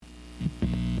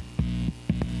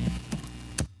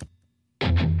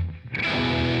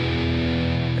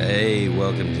Hey,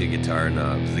 welcome to Guitar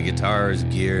Knobs, the guitars,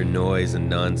 gear, noise, and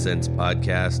nonsense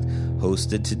podcast,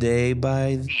 hosted today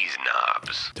by these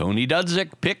knobs. Tony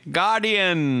Dudzik, Pick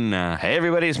Guardian. Hey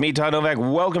everybody, it's me, Todd Novak.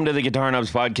 Welcome to the Guitar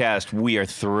Knobs podcast. We are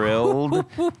thrilled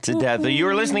to death that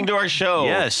you're listening to our show.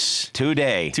 Yes.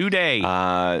 Today.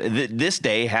 This This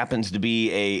day happens to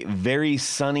be a very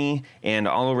sunny and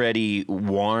already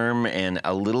warm and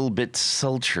a little bit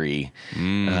sultry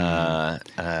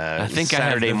I think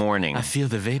Saturday morning. I feel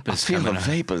the vapors. I feel the coming on.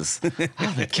 vapors. Oh,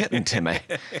 they're getting to me.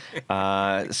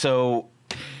 But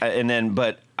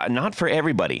not for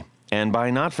everybody. And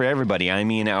by not for everybody, I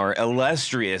mean our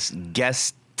illustrious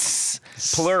guests,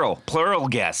 plural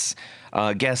guests.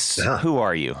 Guests, who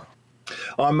are you?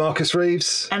 I'm Markus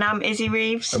Reeves. And I'm Izzy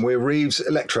Reeves. And we're Reeves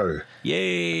Electro.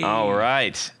 Yay. All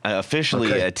right. Officially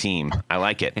Okay. a team. I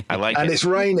like it. And it's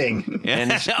raining.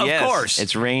 And it's, Of yes, course.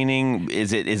 It's raining.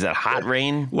 Is it hot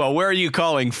rain? Well, where are you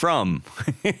calling from?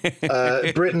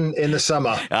 Britain in the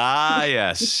summer.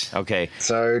 Yes. Okay.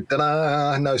 So,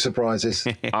 ta-da, no surprises.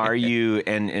 Are you,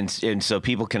 and so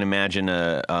people can imagine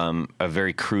a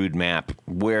very crude map.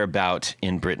 Whereabout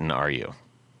in Britain are you?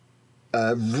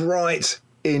 Right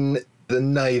in the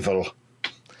navel.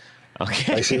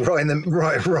 Okay. Basically, right in the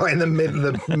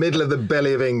middle of the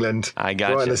belly of England. I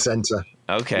gotcha. Right in the centre.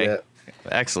 Okay. Yeah.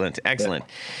 Excellent.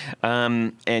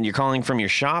 And you're calling from your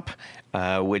shop,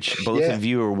 which both of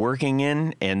you are working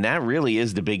in, and that really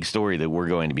is the big story that we're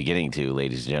going to be getting to,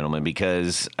 ladies and gentlemen,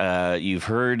 because you've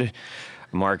heard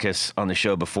Markus on the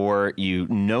show before. You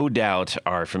no doubt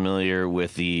are familiar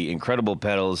with the incredible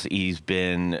pedals he's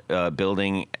been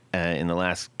building in the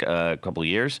last couple of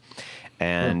years.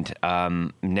 And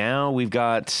now we've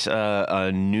got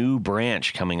a new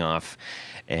branch coming off,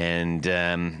 and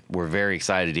we're very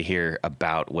excited to hear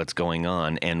about what's going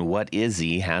on and what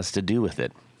Izzy has to do with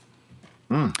it.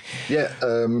 Yeah,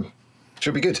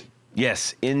 should be good.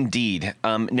 Yes, indeed.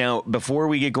 Now, before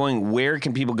we get going, where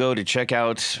can people go to check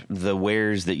out the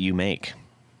wares that you make?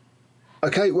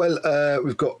 Okay, well,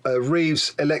 we've got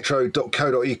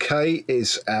reeveselectro.co.uk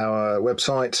is our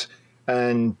website,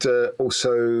 and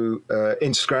also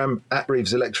Instagram at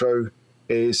Reeves Electro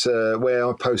is where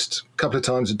I post a couple of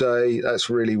times a day. That's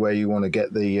really where you want to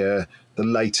get the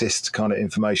latest kind of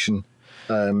information.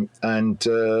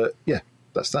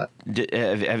 That's that.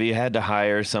 Have you had to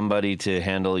hire somebody to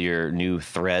handle your new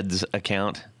Threads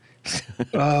account?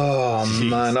 Oh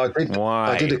man, I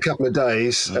did a couple of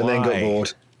days and then got Why?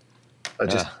 bored. I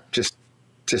just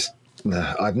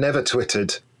no, I've never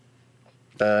twittered,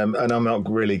 and I'm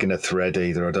not really going to thread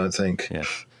either. I don't think. Yeah.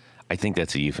 I think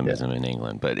that's a euphemism in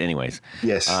England, but anyways.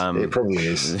 Yes, it probably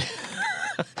is.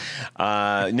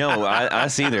 No,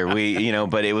 us either.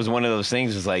 But it was one of those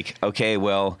things. It's like, okay,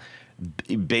 well,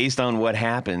 based on what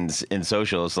happens in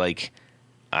social, it's like,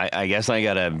 I guess I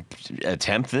gotta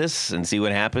attempt this and see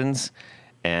what happens,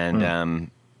 and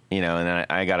and then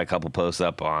I got a couple posts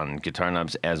up on Guitar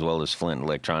Knobs as well as Flint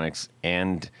Electronics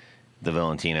and the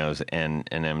Valentinos, and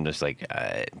I'm just like,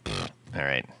 all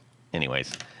right.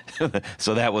 Anyways,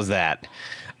 so that was that.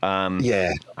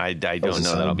 Yeah, I don't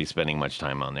know that I'll be spending much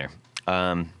time on there.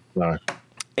 no.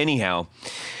 Anyhow,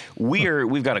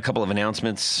 we've got a couple of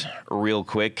announcements real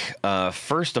quick.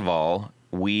 First of all,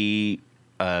 we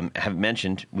have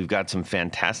mentioned we've got some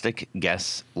fantastic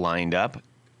guests lined up.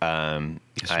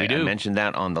 Yes, we do. I mentioned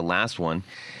that on the last one.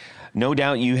 No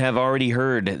doubt you have already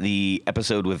heard the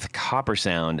episode with Copper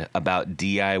Sound about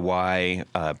DIY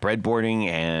breadboarding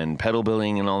and pedal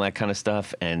building and all that kind of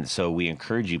stuff. And so we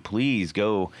encourage you, please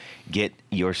go get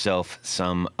yourself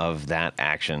some of that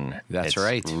action. That's It's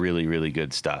right. Really, really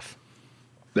good stuff.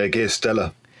 Their gear's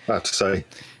stellar, I have to say.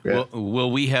 Yeah.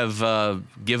 Will we have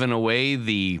given away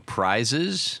the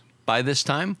prizes by this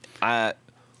time?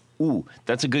 Ooh,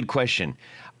 that's a good question.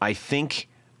 I think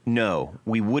no,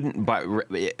 we wouldn't.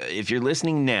 If you're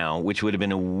listening now, which would have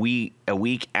been a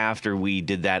week after we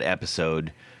did that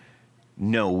episode,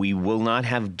 no, we will not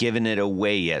have given it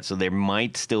away yet. So there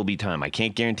might still be time. I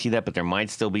can't guarantee that, but there might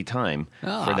still be time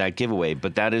for that giveaway.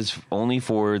 But that is only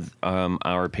for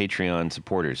our Patreon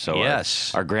supporters. So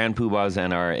Yes. our grand poobahs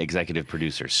and our executive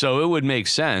producers. So it would make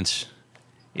sense,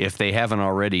 if they haven't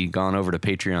already gone over to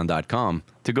patreon.com,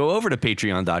 to go over to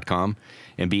patreon.com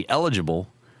and be eligible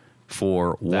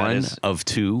for one of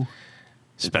two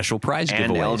special prize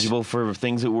and giveaways. eligible for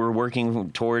things that we're working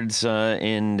towards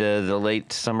in the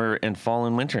late summer and fall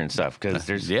and winter and stuff, because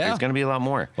there's going to be a lot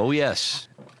more. Oh, yes.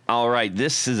 All right,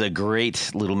 this is a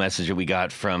great little message that we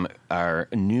got from our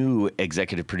new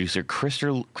executive producer,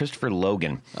 Christopher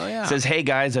Logan. Oh, yeah. It says, hey,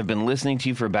 guys, I've been listening to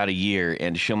you for about a year,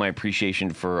 and to show my appreciation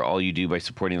for all you do by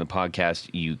supporting the podcast,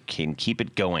 you can keep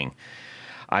it going.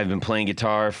 I've been playing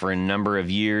guitar for a number of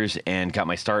years and got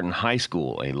my start in high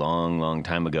school a long, long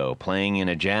time ago, playing in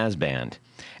a jazz band.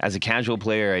 As a casual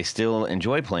player, I still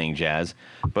enjoy playing jazz,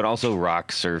 but also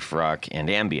rock, surf rock, and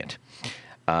ambient.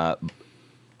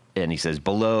 And he says,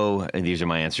 below, and these are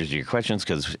my answers to your questions,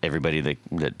 because everybody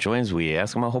that joins, we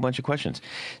ask them a whole bunch of questions.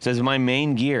 Says, my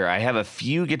main gear, I have a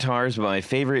few guitars, but my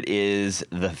favorite is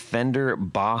the Fender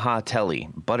Baja Telly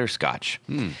Butterscotch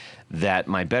that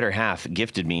my better half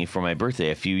gifted me for my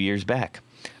birthday a few years back.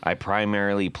 I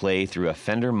primarily play through a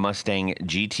Fender Mustang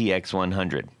GTX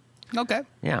 100. Okay.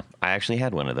 Yeah, I actually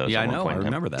had one of those. Yeah, at I one know. point I in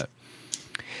time. remember that.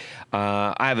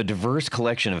 I have a diverse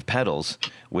collection of pedals,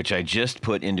 which I just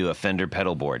put into a Fender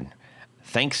pedal board.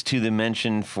 Thanks to the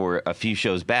mention for a few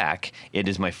shows back, it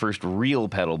is my first real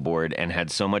pedal board and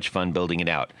had so much fun building it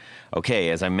out. Okay,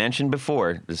 as I mentioned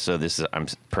before, so this is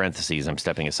parentheses, I'm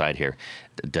stepping aside here,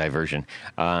 diversion.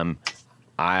 We've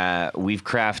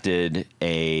crafted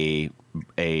a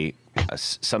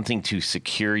something to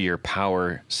secure your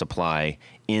power supply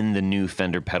in the new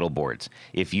Fender pedal boards.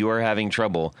 If you are having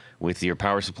trouble with your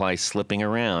power supply slipping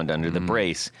around under the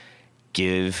brace,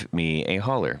 give me a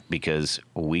holler, because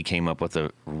we came up with a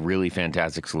really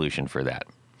fantastic solution for that.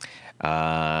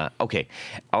 Okay.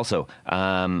 Also,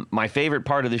 my favorite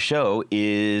part of the show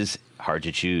is hard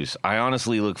to choose. I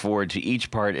honestly look forward to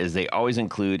each part, as they always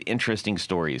include interesting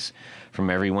stories from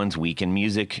everyone's week in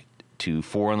music to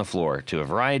Four on the Floor to a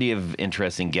variety of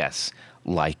interesting guests,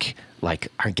 like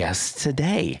our guests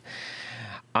today.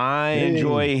 I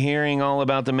enjoy hearing all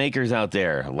about the makers out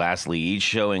there. Lastly, each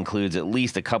show includes at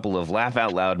least a couple of laugh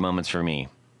out loud moments for me.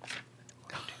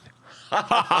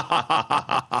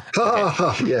 Yeah.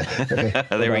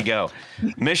 There we go.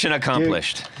 Mission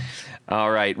accomplished. All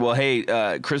right. Well,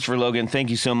 hey, Christopher Logan, thank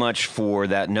you so much for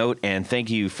that note, and thank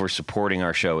you for supporting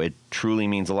our show. It truly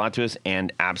means a lot to us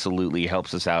and absolutely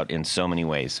helps us out in so many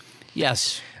ways.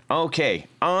 Yes. Okay,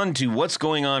 on to what's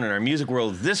going on in our music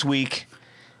world this week.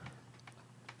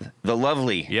 The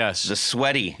lovely, Yes. the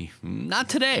sweaty. Not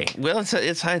today. Well,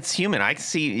 it's human. I can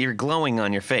see you're glowing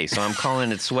on your face, so I'm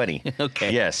calling it sweaty.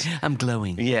 Okay. Yes. I'm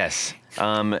glowing. Yes.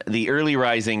 The early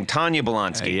rising Tanya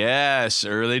Blonsky. Yes.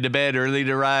 Early to bed, early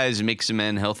to rise makes a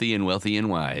man healthy and wealthy and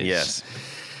wise. Yes.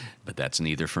 But that's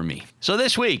neither for me. So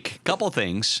this week, couple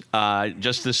things.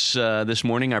 Just this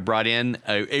morning, I brought in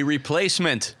a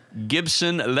replacement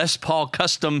Gibson Les Paul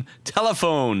custom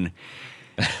telephone.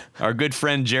 Our good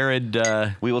friend Jared.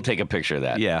 We will take a picture of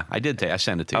that. Yeah, I did. I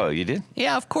sent it to you. Oh, you did?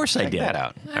 Yeah, of course I Check did. that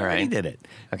out. I All already right. did it.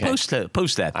 Okay. Post that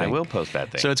thing. I will post that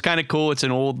thing. So it's kind of cool. It's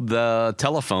an old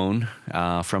telephone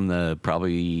from the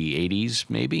probably 80s,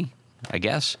 maybe, I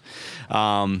guess.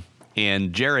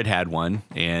 And Jared had one,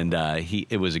 and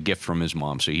it was a gift from his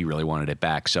mom, so he really wanted it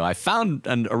back. So I found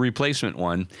a replacement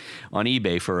one on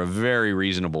eBay for a very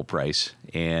reasonable price,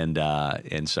 and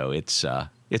so it's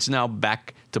now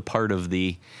back to part of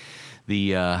the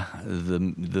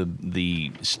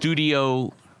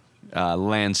studio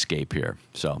landscape here.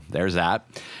 So there's that.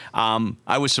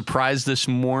 I was surprised this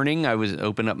morning. I was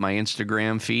opened up my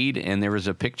Instagram feed, and there was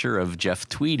a picture of Jeff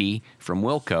Tweedy from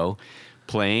Wilco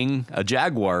playing a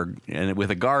Jaguar and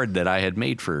with a guard that I had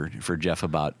made for Jeff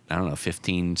about,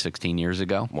 15, 16 years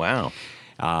ago. Wow.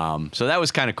 So that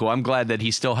was kind of cool. I'm glad that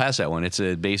he still has that one. It's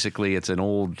an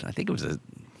old, I think it was a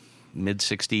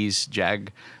mid-60s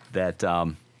Jag that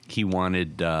he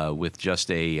wanted with just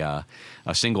a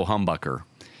single humbucker.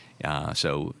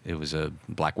 So it was a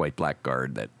black, white, black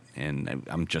guard and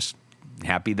I'm just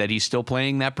happy that he's still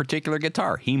playing that particular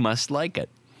guitar. He must like it.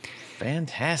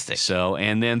 Fantastic. So,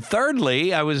 and then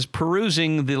thirdly, I was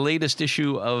perusing the latest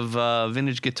issue of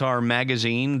Vintage Guitar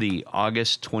Magazine, the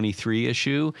August 23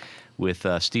 issue, with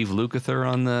Steve Lukather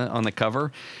on the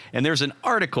cover. And there's an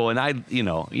article, and you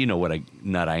know what a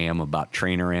nut I am about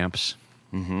trainer amps.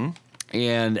 Mm-hmm.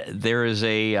 And there is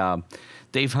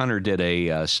Dave Hunter did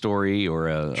a story or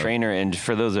a Trainer, and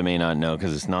for those that may not know,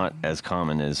 because it's not as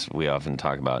common as we often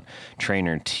talk about,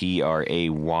 Trainer, TRAYNOR,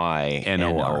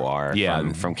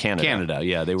 yeah, from Canada. Canada,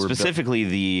 yeah, they were specifically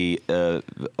the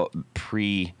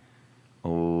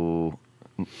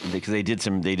because they did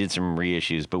some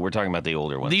reissues, but we're talking about the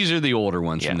older ones. These are the older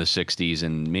ones Yeah. from the 60s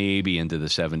and maybe into the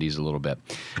 70s a little bit.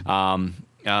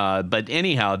 But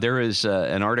anyhow, there is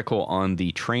an article on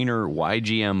the Trainer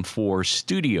YGM4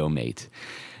 Studio Mate.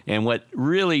 And what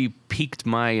really piqued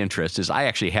my interest is I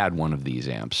actually had one of these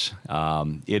amps.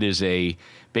 It is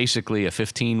basically a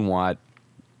 15-watt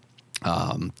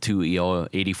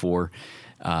 2EL84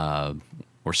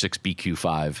 or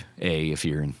 6BQ5A if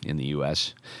you're in the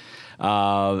U.S.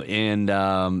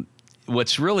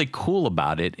 What's really cool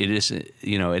about it is,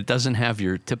 it doesn't have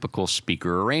your typical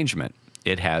speaker arrangement.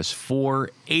 it has 4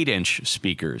 8-inch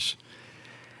speakers.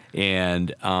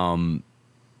 And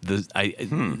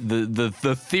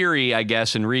the theory, I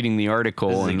guess, in reading the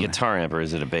article, is it a guitar amp or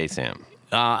is it a bass amp?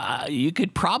 You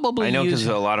could probably I know use,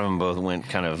 because a lot of them both went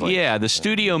kind of like... Yeah, the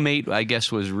Studio Mate, I guess,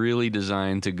 was really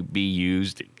designed to be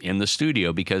used in the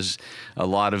studio because a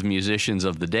lot of musicians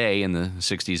of the day in the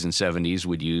 60s and 70s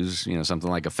would use, something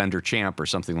like a Fender Champ or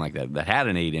something like that had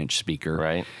an 8-inch speaker.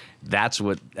 Right. That's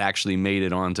what actually made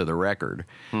it onto the record.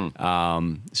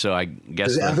 So I guess...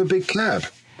 Does it have a big cab?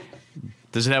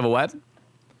 Does it have a what?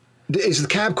 Is the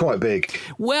cab quite big?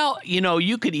 Well,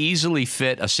 you could easily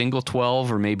fit a single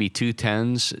 12 or maybe 2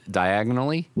 10s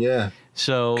diagonally. Yeah.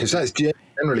 So because that's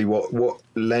generally what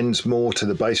lends more to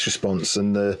the bass response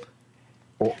than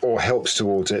or helps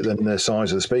towards it than the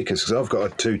size of the speakers. Because I've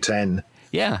got a 210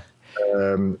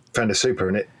 Fender Super,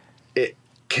 and it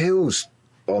kills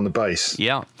on the bass.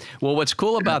 Yeah. Well, what's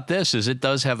cool about this is it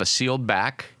does have a sealed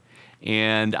back,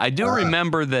 and I do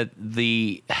remember that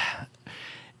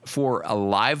for a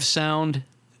live sound,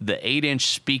 the 8-inch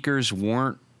speakers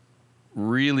weren't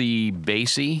really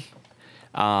bassy.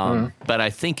 But I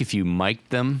think if you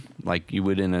mic'd them like you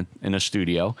would in a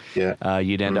studio,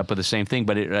 you'd end up with the same thing.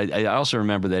 But I also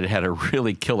remember that it had a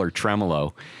really killer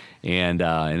tremolo, and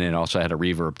it also had a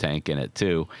reverb tank in it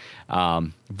too.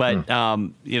 But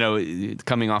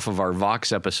coming off of our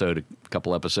Vox episode a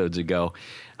couple episodes ago,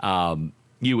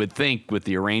 you would think with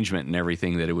the arrangement and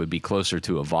everything that it would be closer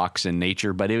to a Vox in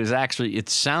nature, but it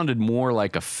sounded more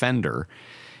like a Fender,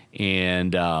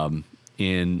 and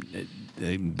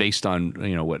based on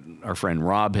what our friend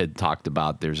Rob had talked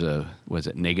about, there's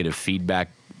negative feedback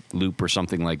loop or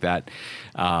something like that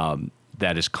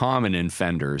that is common in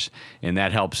Fenders, and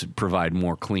that helps provide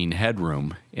more clean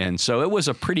headroom. And so it was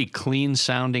a pretty clean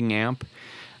sounding amp,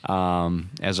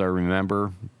 as I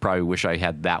remember. Probably wish I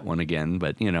had that one again,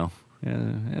 but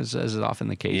as is often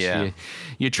the case,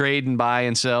 you trade and buy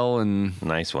and sell, and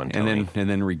nice one, Tony. and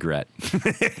then regret.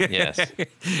 Yes.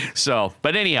 So,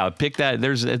 but anyhow, pick that.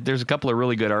 There's a couple of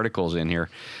really good articles in here,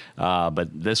 but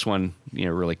this one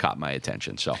really caught my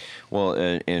attention. So, well,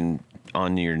 and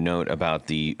on your note about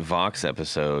the Vox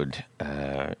episode,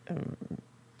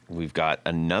 we've got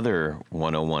another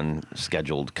 101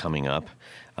 scheduled coming up.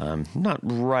 Not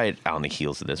right on the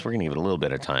heels of this. We're going to give it a little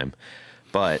bit of time,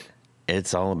 but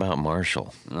it's all about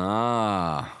Marshall.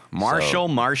 Marshall.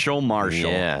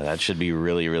 Yeah, that should be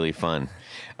really, really fun.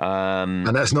 And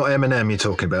that's not Eminem you're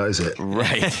talking about, is it?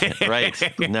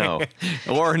 Right. No.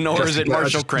 Nor is it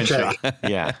Marshall Crenshaw.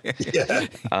 Yeah.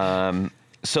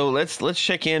 So let's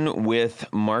check in with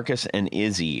Markus and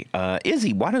Izzy.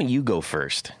 Izzy, why don't you go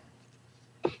first?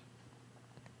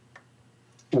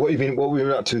 What have you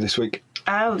been up to this week?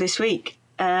 Oh, this week.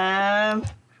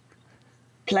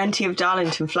 Plenty of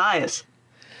Darlington Flyers.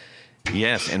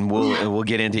 Yes, and we'll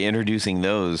get into introducing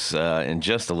those in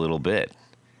just a little bit.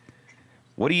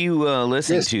 What do you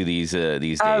listen to these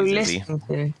days, Izzy? Listen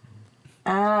to.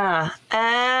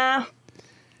 I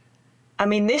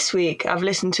mean, this week I've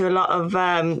listened to a lot of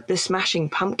the Smashing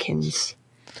Pumpkins.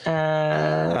 So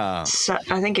I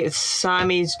think it's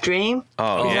Siamese Dream.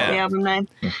 Oh, Is that the album name?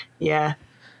 Yeah.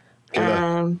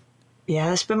 Yeah,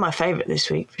 that's been my favorite this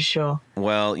week for sure.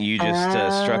 Well, you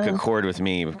just struck a chord with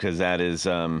me because that is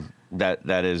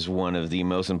that is one of the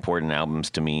most important albums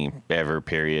to me ever.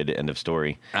 Period. End of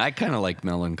story. I kind of like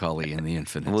Melancholy and the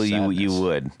Infinite. Well, Sadness. you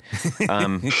would.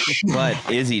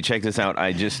 But Izzy, check this out.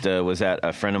 I just was at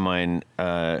a friend of mine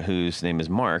whose name is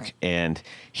Mark, and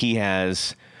he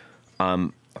has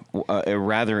a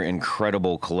rather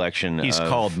incredible collection. He's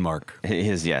called Mark.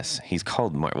 He's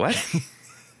called Mark. What?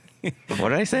 What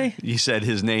did I say? You said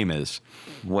his name is.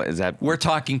 What is that? We're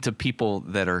talking to people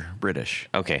that are British.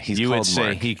 Okay, he's you called would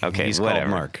say Mark. He's whatever.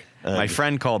 called Mark. My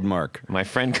friend called Mark. My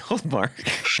friend called Mark.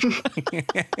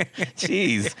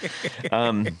 Jeez.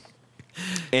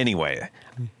 Anyway,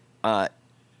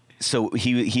 so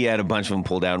he had a bunch of them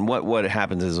pulled out. And what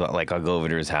happens is, like, I'll go over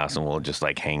to his house and we'll just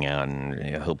like hang out, and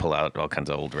he'll pull out all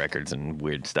kinds of old records and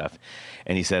weird stuff.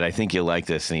 And he said, "I think you'll like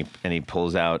this." And he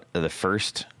pulls out the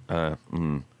first.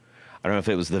 I don't know if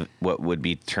it was what would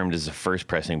be termed as the first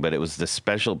pressing, but it was the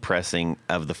special pressing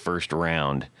of the first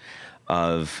round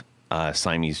of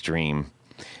Siamese Dream.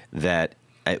 That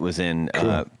it was in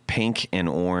pink and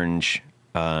orange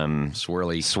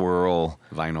Swirl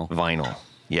vinyl.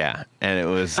 Yeah, and it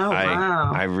was.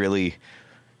 Wow. I really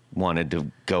wanted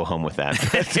to go home with that.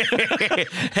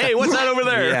 Hey, what's that over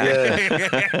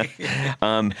there? Yeah.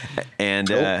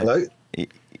 Hello?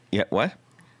 Yeah. What?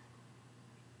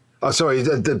 Oh, sorry,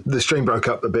 the stream broke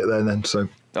up a bit there then. So.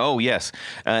 Oh yes,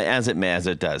 as it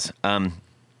does.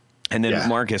 And then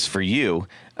Markus, for you,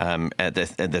 at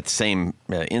that same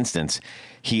instance,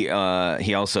 he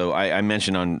also I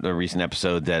mentioned on the recent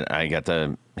episode that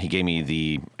he gave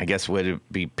me I guess would it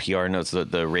be PR notes,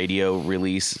 the radio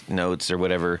release notes or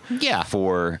whatever. Yeah.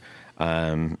 For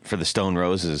the Stone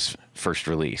Roses first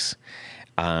release,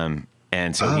 and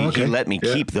so he let me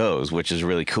keep those, which is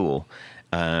really cool.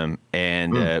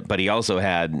 But he also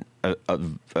had a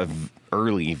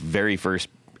early, very first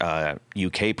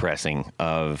UK pressing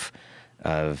of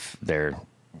their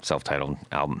self-titled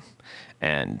album,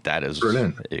 and that is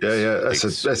brilliant.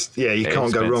 That's you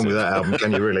can't go wrong with that album,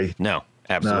 can you? Really? No,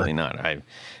 absolutely not. I'm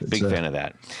a big fan of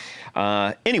that.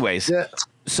 Anyways,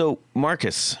 so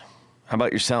Markus, how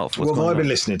about yourself? What have I been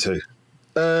listening to?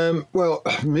 Well,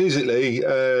 musically,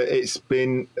 it's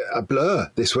been a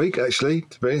blur this week. Actually,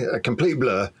 to be a complete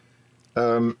blur.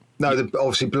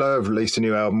 Obviously, Blur have released a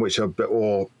new album, which I've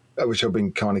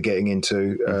been kind of getting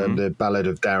into, the Ballad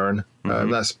of Darren.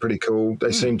 That's pretty cool.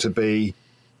 They seem to be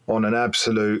on an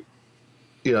absolute,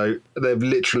 they've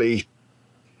literally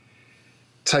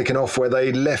taken off where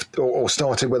they left or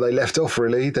started where they left off,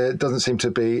 really. There doesn't seem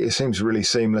to be, it seems really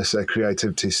seamless. Their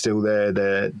creativity is still there,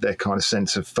 their kind of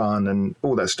sense of fun and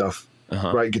all that stuff.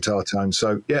 Great guitar tone.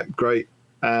 So, yeah, great.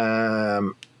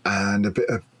 And a bit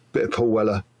of Paul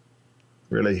Weller,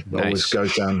 really. Nice.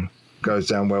 Always goes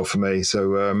down well for me.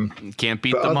 So can't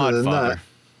beat the Mod Father.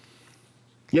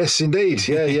 Yes, indeed.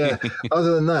 Yeah.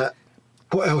 Other than that,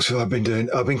 what else have I been doing?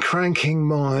 I've been cranking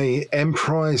my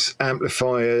Emprise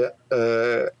amplifier,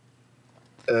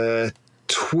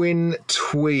 twin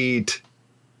tweed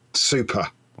super.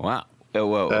 Wow. Oh,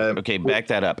 whoa. Okay, back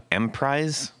that up.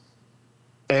 Emprise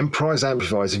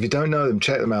amplifiers. If you don't know them,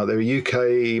 check them out. They're a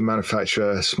UK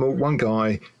manufacturer, small, one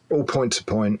guy, all point to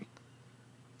point.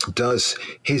 Does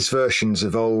his versions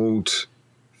of old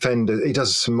Fender. He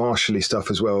does some Marshall-y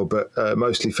stuff as well, but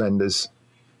mostly Fenders.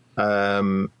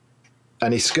 And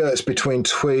he skirts between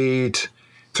tweed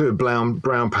through a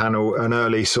brown panel and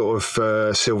early sort of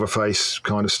silver face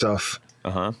kind of stuff.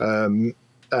 This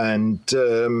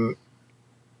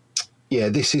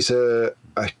is a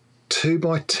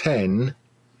 2x10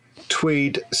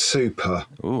 tweed super.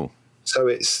 Ooh. So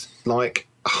it's like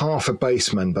half a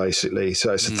Bassman basically.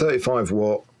 So it's a 35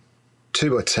 watt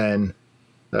 2x10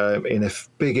 in a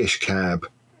biggish cab.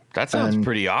 That sounds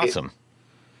pretty awesome.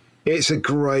 It's a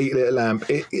great little amp.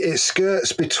 It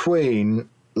skirts between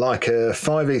like a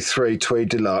 5E3 Tweed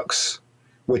Deluxe,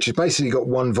 which has basically got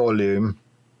one volume,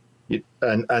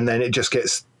 and then it just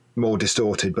gets more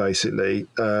distorted basically,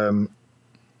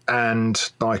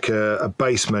 and like a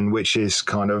Bassman, which is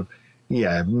kind of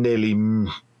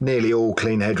nearly all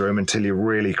clean headroom until you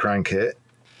really crank it,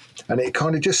 and it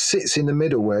kind of just sits in the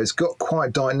middle where it's got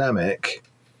quite dynamic,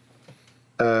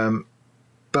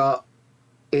 but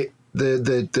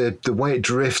the way it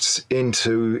drifts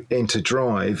into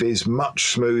drive is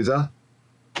much smoother,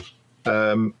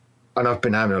 and I've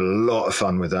been having a lot of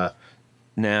fun with that.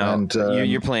 Now, and,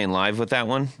 you're playing live with that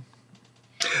one?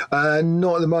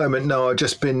 Not at the moment. No, I've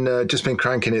just been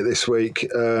cranking it this week,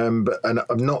 and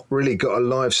I've not really got a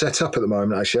live setup at the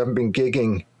moment. Actually, I haven't been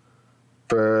gigging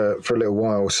for a little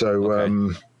while.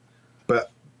 So,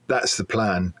 but that's the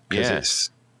plan because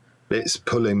it's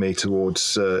pulling me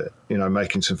towards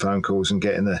making some phone calls and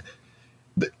getting the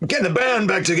band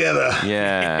back together.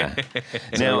 Yeah.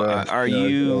 Now, are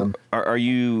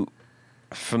you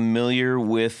familiar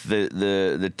with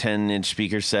the 10-inch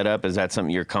speaker setup? Is that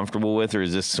something you're comfortable with, or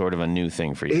is this sort of a new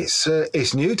thing for you?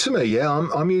 It's new to me. Yeah,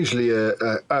 I'm usually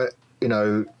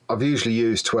I've usually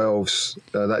used 12s.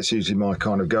 That's usually my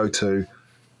kind of go-to.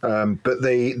 But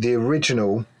the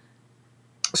original.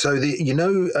 So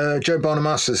Joe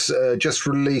Bonamassa has just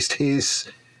released his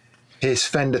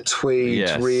Fender Tweed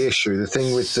reissue, the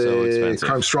thing with the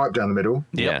chrome stripe down the middle.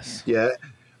 Yes. Yeah.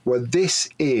 Well, this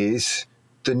is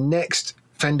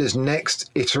Fender's next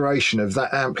iteration of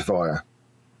that amplifier.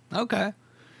 Okay.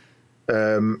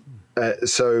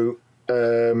 So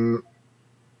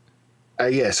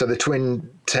the twin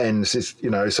 10s is,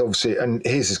 it's obviously, and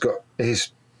his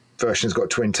version's got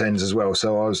twin 10s as well.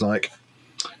 So I was like,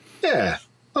 yeah,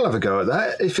 I'll have a go at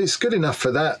that. If it's good enough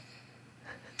for that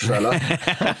fella,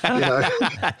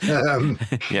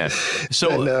 Yes.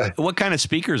 So what kind of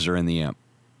speakers are in the amp?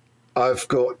 I've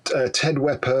got Ted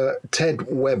Weber.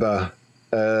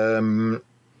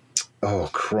 Oh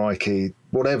crikey!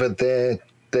 Whatever their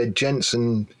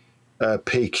Jensen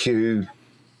PQ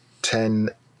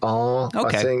 10R,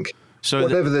 I think. So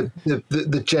whatever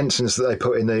the Jensens that they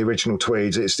put in the original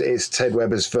Tweeds, it's Ted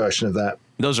Weber's version of that.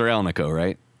 Those are Alnico,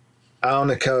 right?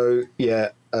 Alnico, yeah,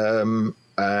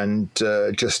 and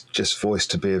just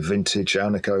voiced to be a vintage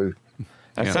Alnico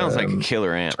That sounds like a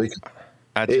killer amp.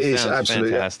 That just it is sounds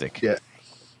absolutely fantastic. Yeah.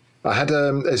 I had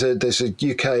there's a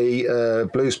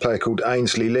UK blues player called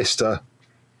Ainsley Lister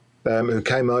who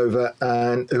came over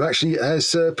and who actually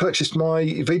has purchased my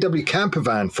VW camper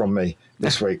van from me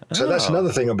this week. So that's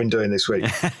another thing I've been doing this week.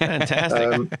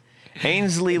 Fantastic.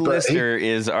 Ainsley Lister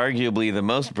is arguably the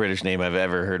most British name I've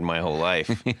ever heard in my whole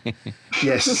life.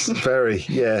 Yes, very,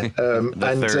 yeah.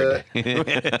 The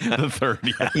The third,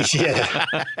 yeah.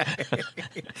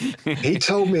 Yeah. He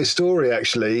told me a story,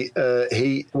 actually.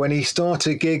 When he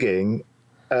started gigging,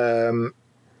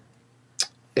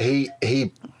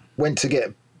 he went to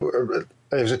get...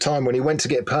 There was a time when he went to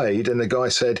get paid, and the guy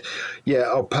said, "Yeah,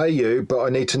 I'll pay you, but I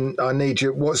need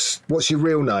you. What's your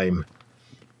real name?"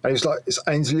 And he was like, "It's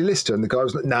Ainsley Lister." And the guy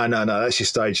was like, "No, that's your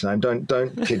stage name. Don't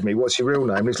kid me. What's your real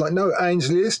name?" And he's like, "No,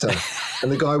 Ainsley Lister."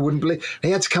 And the guy wouldn't believe. He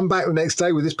had to come back the next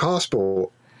day with his passport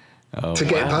to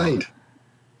get paid.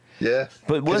 Yeah,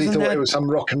 but because he thought it was some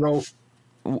rock and roll.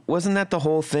 Wasn't that the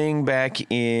whole thing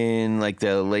back in like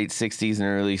the late '60s and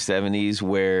early '70s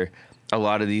where a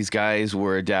lot of these guys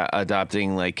were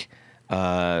adopting like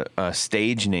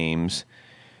stage names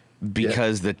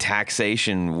because the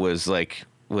taxation was like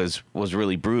was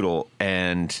really brutal,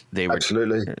 and they were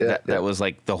absolutely that was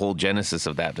like the whole genesis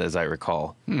of that, as I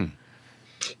recall.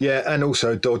 Yeah, and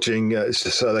also dodging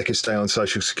so they could stay on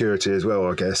Social Security as well,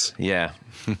 I guess. Yeah.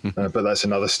 But that's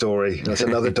another story. That's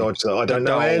another dodge that I don't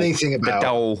know anything about. The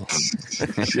dole.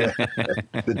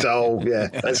 The dole, yeah,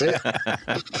 that's it.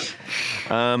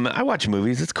 I watch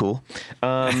movies. It's cool.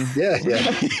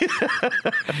 Yeah.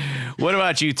 What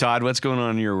about you, Todd? What's going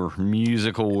on in your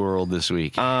musical world this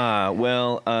week?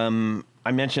 Well,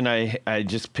 I mentioned I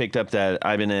just picked up that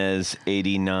Ibanez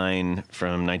 89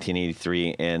 from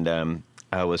 1983, and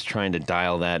I was trying to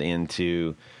dial that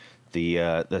into the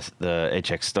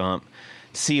HX Stomp,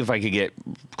 see if I could get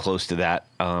close to that.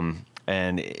 I mean,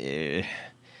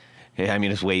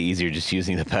 it's way easier just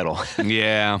using the pedal.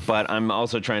 Yeah. But I'm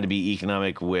also trying to be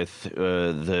economic with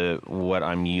what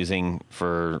I'm using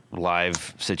for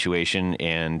live situation,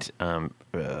 and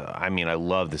I mean, I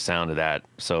love the sound of that,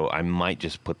 so I might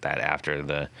just put that after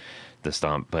the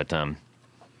Stomp. But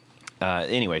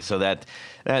anyway, so that's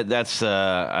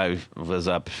I was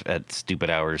up at stupid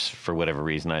hours for whatever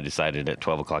reason. I decided at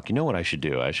 12 o'clock, you know what I should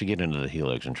do? I should get into the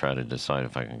Helix and try to decide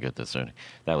if I can get this.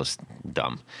 That was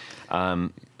dumb.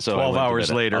 So 12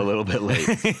 hours later. A little bit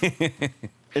late.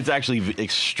 It's actually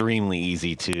extremely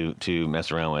easy to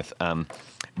mess around with.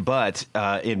 But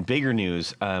in bigger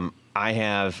news, I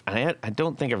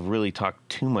don't think I've really talked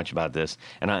too much about this,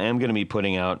 and I am going to be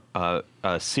putting out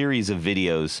a series of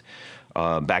videos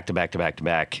back to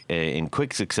back in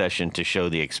quick succession to show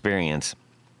the experience.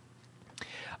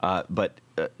 But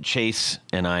Chase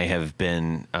and I have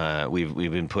been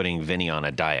we've been putting Vinny on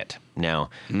a diet. Now,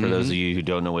 for those of you who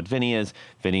don't know what Vinny is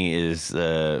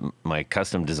my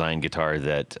custom design guitar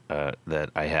that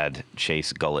I had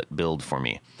Chase Gullett build for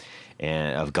me,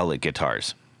 and of Gullett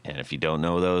guitars. And if you don't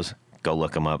know those, go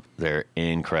look them up. They're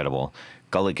incredible.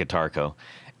 Gullett Guitar Co.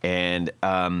 And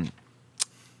I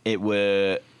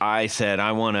said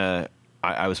I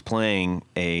was playing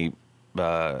a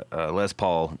Les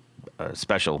Paul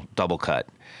special double cut,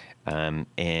 and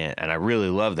I really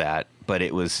love that, but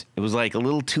it was like a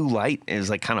little too light. It was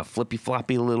like kind of flippy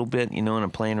floppy a little bit, and I'm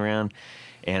playing around,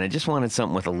 and I just wanted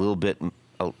something with a little bit.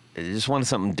 I just wanted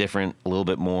something different, a little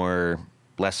bit more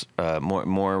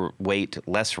more weight,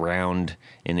 less round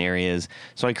in areas.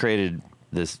 So I created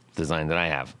this design that I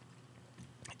have.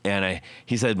 And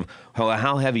he said, "Well,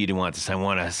 how heavy do you want this?"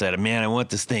 I said, "Man, I want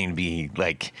this thing to be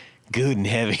like good and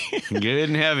heavy." Good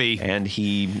and heavy. And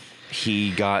he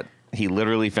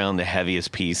literally found the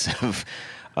heaviest piece of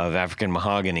African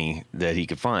mahogany that he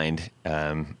could find.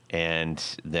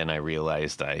 And then I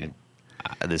realized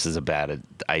this is a bad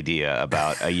idea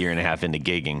about a year and a half into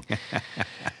gigging.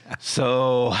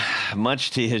 So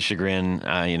much to his chagrin,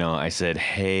 I said,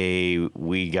 "Hey,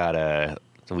 we gotta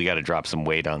drop some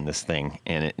weight on this thing,"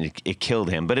 and it killed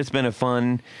him. But it's been a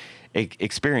fun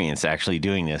experience actually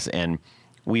doing this, and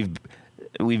we've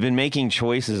been making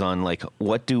choices on like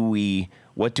what do we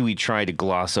try to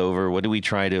gloss over, what do we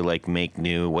try to like make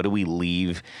new, what do we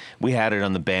leave. We had it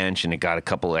on the bench and it got a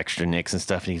couple extra nicks and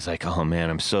stuff, and he's like, "Oh man,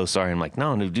 I'm so sorry." I'm like,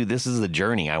 no dude, this is the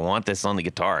journey. I want this on the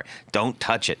guitar. Don't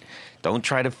touch it, don't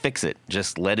try to fix it,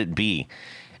 just let it be.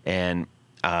 And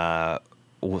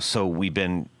so we've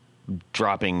been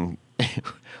dropping.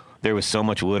 There was so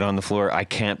much wood on the floor. I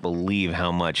can't believe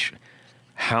how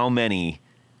many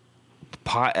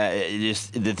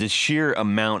just the sheer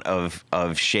amount of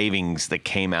shavings that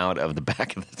came out of the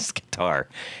back of this guitar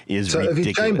is ridiculous. Have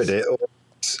you chambered it, or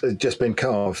it's just been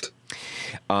carved?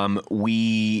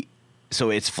 So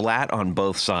it's flat on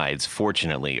both sides,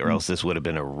 fortunately, or else this would have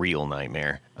been a real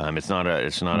nightmare. It's not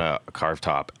a carved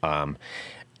top.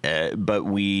 But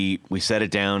we set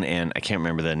it down, and I can't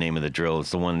remember the name of the drill.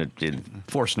 It's the one that did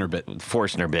Forstner bit.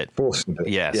 Forstner bit.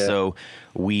 Yeah. So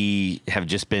we have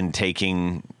just been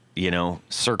taking,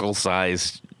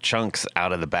 circle-sized chunks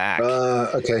out of the back.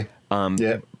 Okay.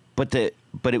 But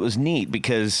it was neat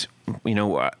because,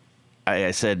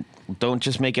 I said, don't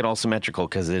just make it all symmetrical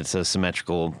because it's a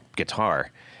symmetrical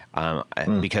guitar.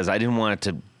 Because I didn't want it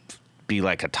to be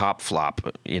like a top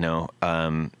flop,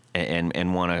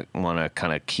 and want to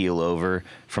kind of keel over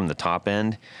from the top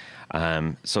end.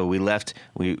 So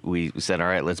we said, all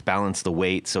right, let's balance the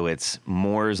weight so it's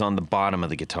more is on the bottom of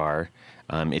the guitar,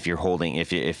 if you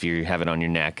have it on your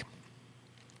neck,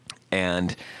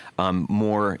 and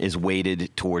more is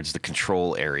weighted towards the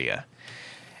control area.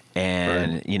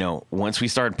 And, once we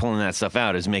started pulling that stuff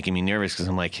out, it was making me nervous because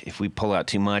I'm like, if we pull out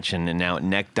too much and now it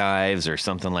neck dives or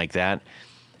something like that.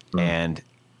 And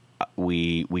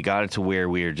we got it to where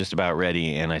we were just about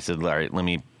ready. And I said, all right, let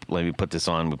me put this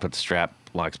on. We put the strap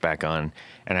locks back on,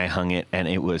 and I hung it. And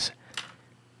it was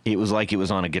like it was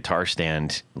on a guitar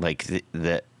stand, like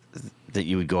that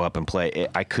you would go up and play.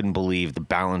 I couldn't believe the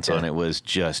balance on it was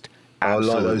just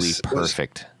absolutely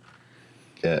perfect.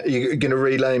 Yeah, you're going to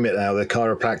rename it now, the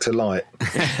Chiropractor Light.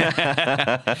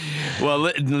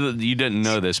 Well, you didn't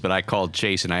know this, but I called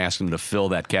Chase and I asked him to fill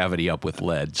that cavity up with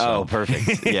lead. So. Oh,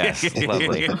 perfect. Yes,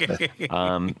 lovely.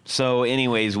 So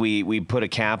anyways, we put a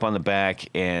cap on the back,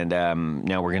 and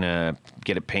now we're going to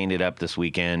get it painted up this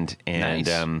weekend. And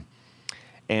nice.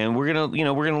 And we're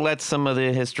gonna let some of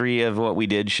the history of what we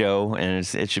did show, and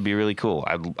it should be really cool.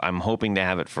 I'm hoping to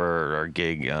have it for our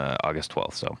gig August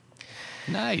 12th. So.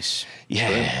 Nice.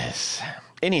 Yes.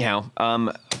 Anyhow,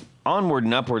 onward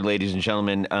and upward, ladies and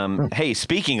gentlemen. Hey,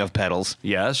 speaking of pedals.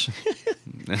 Yes.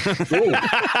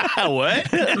 What?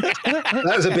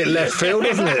 That was a bit left field,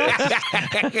 wasn't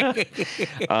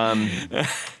it?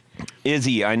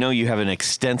 Izzy, I know you have an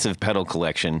extensive pedal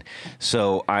collection,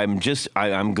 so I'm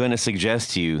going to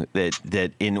suggest to you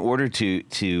that in order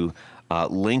to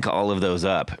link all of those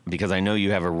up, because I know you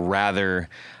have a rather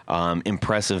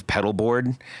impressive pedal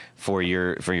board for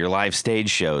your live stage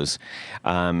shows.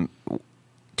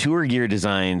 Tour Gear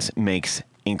Designs makes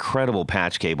incredible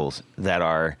patch cables that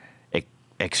are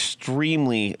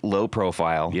extremely low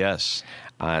profile. Yes.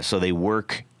 So they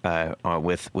work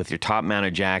with your top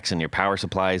mounted jacks and your power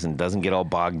supplies, and doesn't get all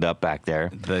bogged up back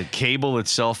there. The cable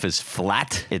itself is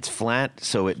flat. It's flat,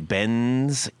 so it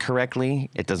bends correctly.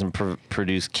 It doesn't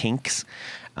produce kinks.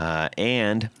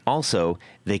 And also,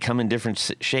 they come in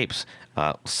different shapes,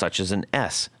 such as an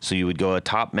S. So you would go a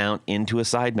top mount into a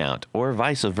side mount, or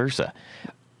vice versa.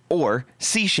 Or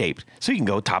C-shaped, so you can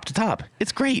go top to top.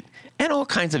 It's great. And all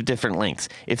kinds of different lengths.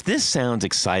 If this sounds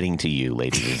exciting to you,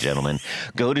 ladies and gentlemen,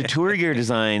 go to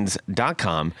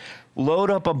tourgeardesigns.com, load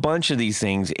up a bunch of these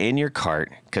things in your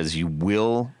cart, because you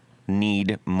will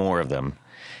need more of them,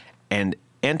 and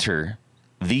enter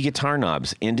the guitar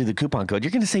knobs into the coupon code.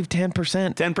 You're going to save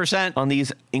 10%. 10% on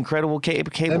these incredible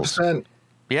cables. 10%.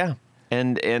 Yeah.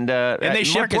 And they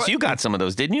ship. Markus, you got some of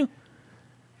those, didn't you?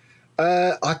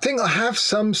 I think I have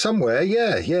some somewhere.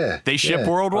 Yeah. They ship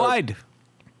worldwide.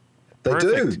 They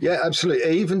Perfect. do. Yeah,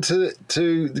 absolutely. Even to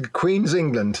the Queen's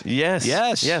England. Yes.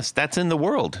 That's in the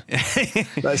world.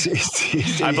 That's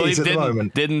I believe at the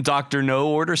moment. Didn't Dr. No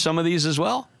order some of these as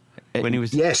well? When he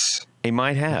was Yes. He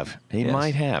might have. He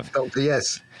might have. Doctor,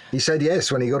 yes. He said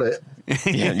yes when he got it.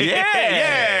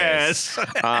 Yes.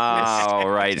 All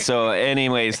right. So,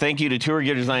 anyways, thank you to Tour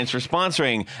Gear Designs for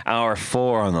sponsoring our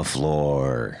 4 on the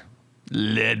Floor.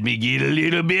 Let me get a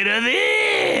little bit of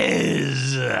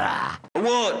this.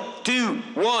 1, 2,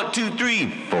 3.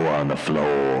 4 on the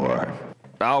floor.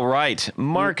 All right.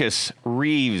 Markus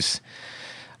Reeves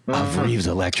of Reeves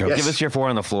Electro. Yes. Give us your 4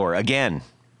 on the floor again.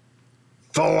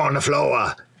 4 on the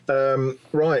floor.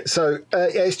 Right. So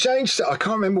it's changed. I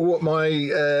can't remember what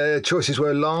my choices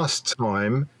were last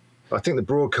time. I think the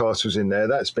broadcast was in there.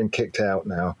 That's been kicked out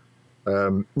now.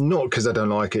 Not because I don't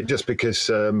like it, just because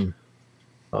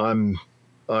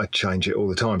I change it all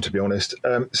the time, to be honest.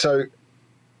 So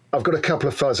I've got a couple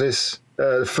of fuzzes.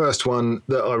 The first one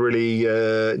that I really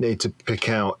need to pick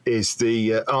out is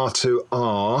the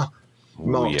R2R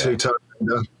Mark II Tone.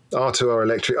 R2R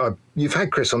Electric. You've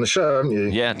had Chris on the show, haven't you?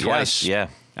 Yeah, twice. Yes. Yeah.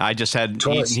 I just had,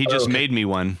 Twice. he just Okay. made me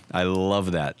one. I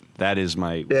love that. That is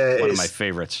one of my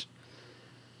favorites.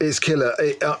 It's killer.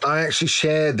 I actually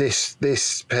share this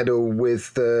pedal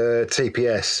with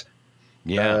TPS.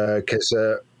 Yeah. Because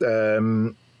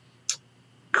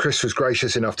Chris was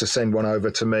gracious enough to send one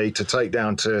over to me to take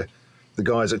down to the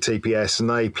guys at TPS, and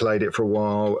they played it for a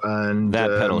while. And that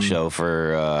pedal show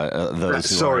for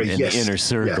those who are in the inner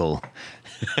circle. Yeah.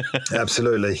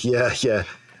 Absolutely, yeah.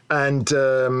 And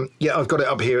I've got it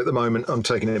up here at the moment. I'm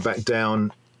taking it back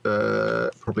down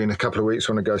probably in a couple of weeks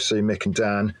when I go see Mick and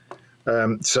Dan.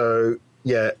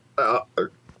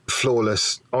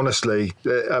 Flawless. Honestly,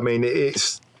 I mean,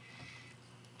 it's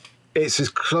as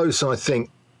close, I think,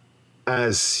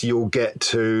 as you'll get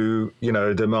to,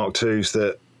 the Mark IIs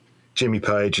that Jimmy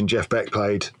Page and Jeff Beck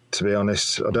played. To be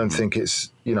honest, I don't think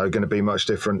it's going to be much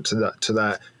different to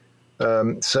that.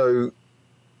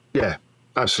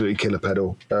 Absolutely killer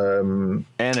pedal. And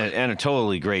a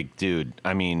totally great dude.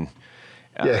 I mean,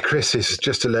 Chris is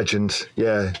just a legend.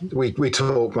 Yeah, we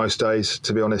talk most days,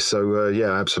 to be honest. So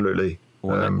absolutely.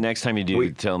 Well, next time you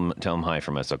do, tell him hi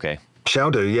from us, okay?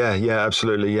 Shall do. Yeah,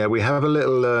 absolutely. Yeah, we have a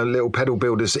little pedal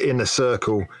builders inner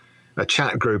circle, a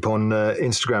chat group on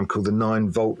Instagram called the 9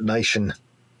 Volt Nation.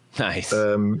 Nice.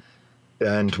 And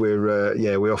we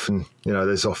often,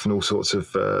 there's often all sorts of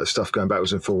stuff going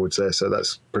backwards and forwards there, so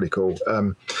that's pretty cool.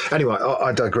 Anyway,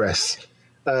 I digress.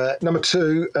 Number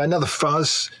 2, another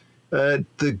fuzz,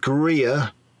 the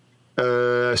Greer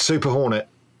Super Hornet.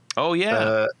 Oh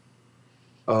yeah.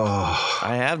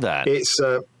 I have that. It's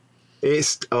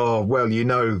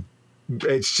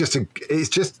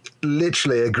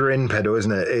literally a grin pedal,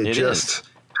 isn't it? It just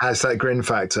has that grin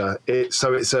factor. It's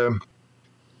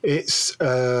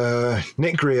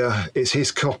Nick Greer. It's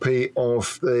his copy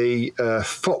of the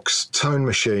Fox Tone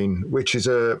Machine, which is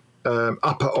a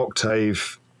upper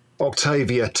octave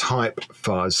Octavia type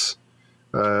fuzz.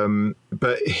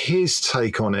 But his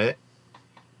take on it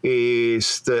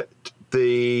is that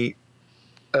the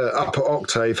upper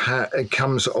octave it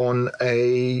comes on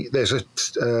there's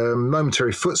a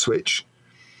momentary foot switch,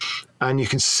 and you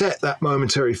can set that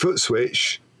momentary foot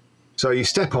switch so you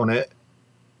step on it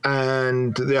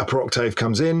and the upper octave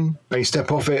comes in, and you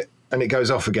step off it and it goes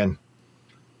off again.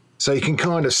 So you can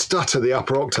kind of stutter the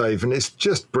upper octave, and it's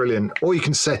just brilliant. Or you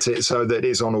can set it so that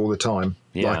it's on all the time,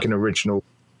 like an original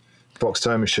Fox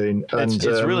Tone Machine. And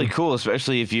it's really cool,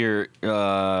 especially if you're doing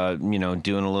a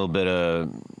little bit of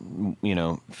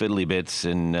fiddly bits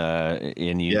and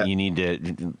you need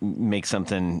to make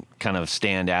something kind of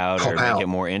stand out or make it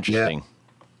more interesting. Yeah.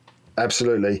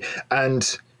 Absolutely.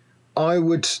 And I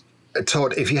would,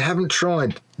 Todd, if you haven't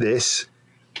tried this,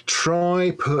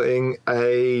 try putting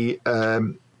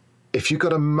if you've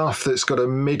got a muff that's got a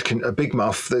big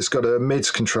muff that's got a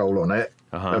mids control on it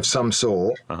of some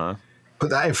sort, put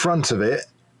that in front of it.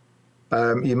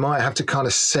 You might have to kind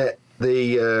of set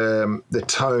the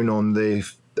tone on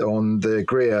the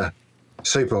Greer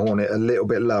Super Hornet a little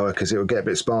bit lower because it will get a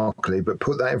bit sparkly, but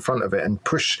put that in front of it and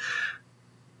push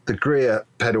the Greer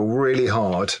pedal really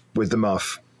hard with the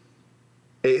muff.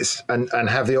 And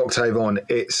have the octave on.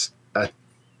 It's a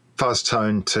fuzz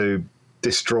tone to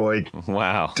destroy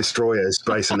destroyers,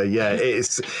 basically. Yeah,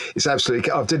 it's absolutely.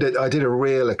 I did a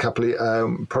reel a couple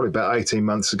of probably about 18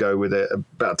 months ago with it,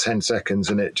 about 10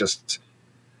 seconds, and it just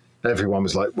everyone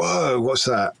was like, "Whoa, what's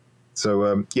that?"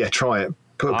 So try it.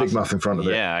 Put a big muff in front of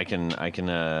it. Yeah, I can.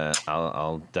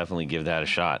 I'll definitely give that a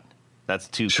shot. That's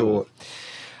too cool.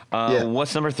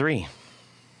 What's number 3?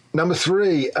 Number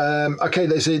 3,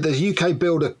 there's a UK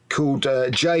builder called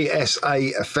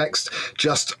JSA Effects,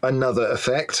 Just Another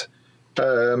Effect.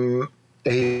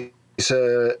 He's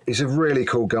a really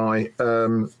cool guy,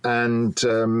 and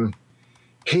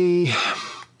he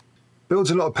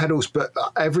builds a lot of pedals, but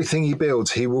everything he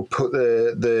builds, he will put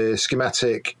the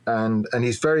schematic, and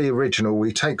he's very original.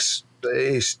 He takes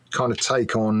his kind of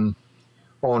take on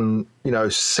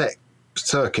set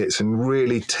circuits and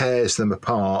really tears them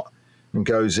apart. And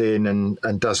goes in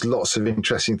and does lots of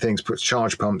interesting things, puts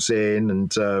charge pumps in,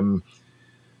 and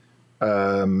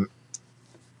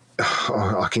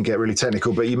I can get really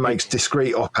technical, but he makes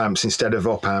discrete op amps instead of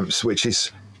op amps, which is,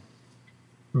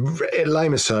 in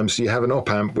layman's terms, you have an op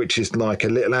amp, which is like a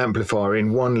little amplifier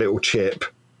in one little chip,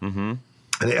 and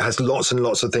it has lots and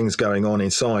lots of things going on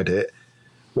inside it.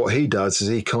 What he does is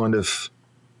he kind of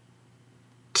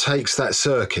takes that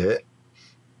circuit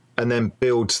and then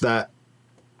builds that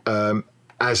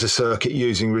as a circuit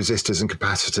using resistors and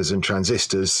capacitors and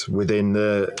transistors within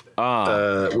the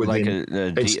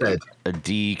instead a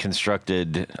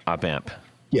deconstructed op amp.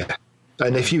 Yeah,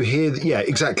 and if you hear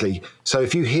exactly. So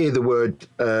if you hear the word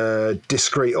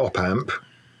discrete op amp,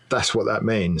 that's what that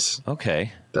means.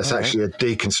 Okay, that's actually a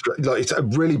deconstruct. Like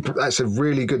that's a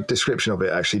really good description of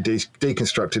it. Actually,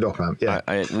 deconstructed op amp. Yeah.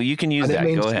 Well, you can use that.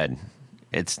 Go ahead.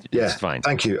 It's fine.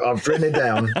 Thank you. I've written it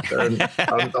down.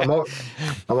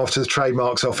 I'm off to the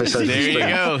trademarks office. There you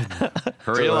go.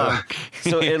 Hurry along.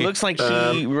 So it looks like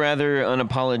he rather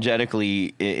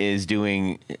unapologetically is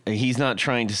doing. He's not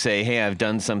trying to say, "Hey, I've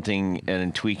done something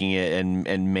and tweaking it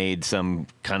and made some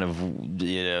kind of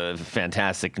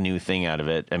fantastic new thing out of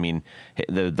it." I mean,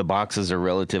 the boxes are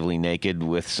relatively naked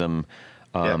with some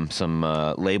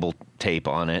label tape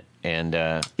on it, and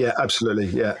yeah, absolutely,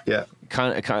 yeah.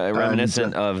 Kind of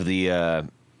reminiscent of the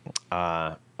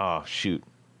not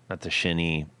the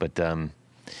Shinny, but the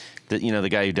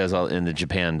guy who does all in the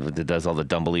Japan that does all the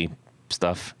Dumbly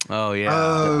stuff. Oh yeah,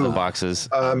 the boxes.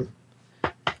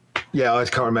 Yeah, I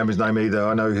can't remember his name either.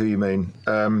 I know who you mean.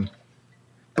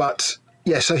 But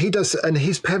yeah, so he does, and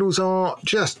his pedals are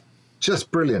just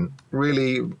brilliant.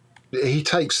 Really, he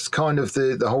takes kind of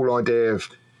the whole idea of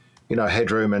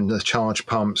headroom and the charge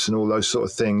pumps and all those sort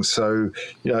of things. So,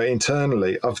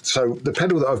 internally, so the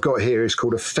pedal that I've got here is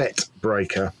called a FET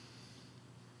breaker.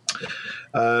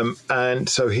 And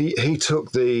so he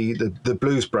took the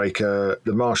blues breaker,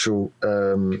 the Marshall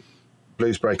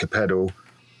blues breaker pedal,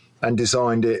 and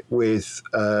designed it with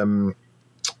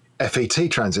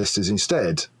FET transistors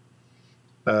instead,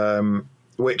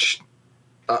 which...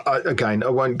 I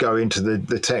won't go into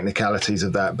the technicalities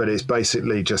of that, but it's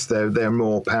basically just they're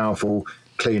more powerful,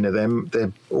 cleaner.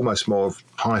 They're almost more of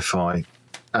hi-fi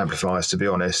amplifiers, to be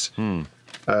honest.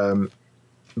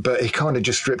 But he kind of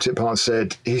just stripped it apart and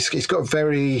said he's got a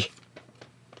very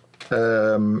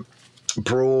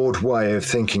broad way of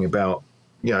thinking about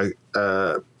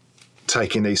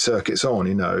taking these circuits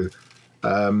on.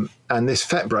 And this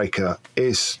FET breaker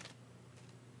is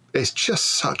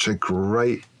just such a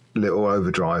great little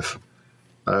overdrive.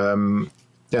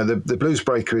 The blues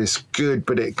breaker is good,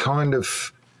 but it kind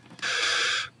of,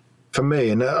 for me,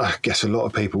 and I guess a lot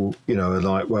of people, are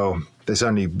like, well, there's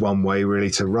only one way really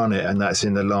to run it, and that's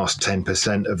in the last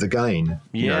 10% of the gain.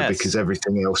 Because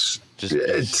everything else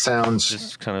it sounds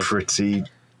just kind of pretty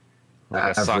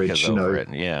like average. Over it.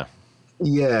 Yeah.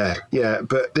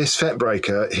 But this FET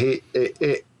breaker,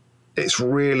 it's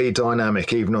really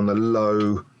dynamic, even on the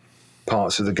low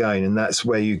parts of the gain, and that's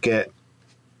where you get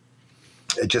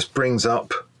it just brings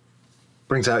out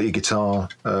your guitar,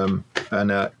 and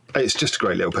it's just a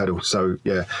great little pedal. So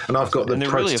yeah, and I've got the and they're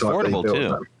prototype really affordable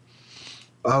too.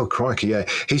 Oh crikey, yeah.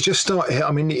 He's just started.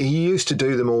 I mean, he used to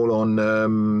do them all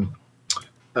on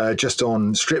just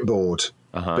on strip board,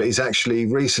 but he's actually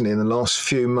recently, in the last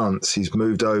few months, he's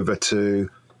moved over to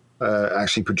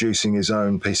actually producing his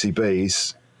own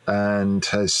PCBs and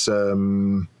has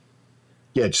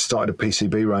just started a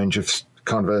PCB range of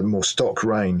kind of a more stock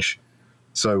range.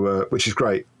 So, which is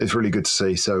great. It's really good to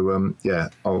see. So, I'm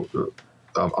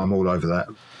all over that.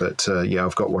 But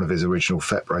I've got one of his original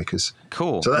FET breakers.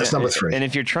 Cool. So that's number 3. And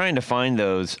if you're trying to find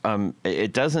those,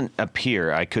 it doesn't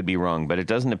appear, I could be wrong, but it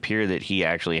doesn't appear that he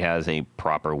actually has a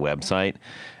proper website.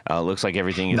 Looks like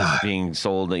everything is being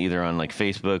sold either on like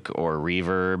Facebook or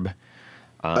Reverb.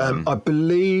 I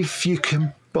believe you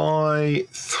can buy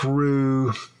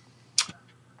through,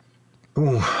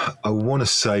 I want to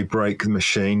say Break the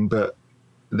Machine, but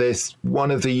there's one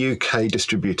of the UK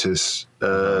distributors,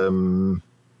 which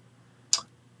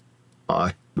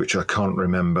I can't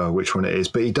remember which one it is,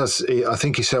 but I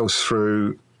think he sells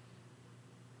through,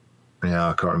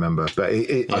 I can't remember, but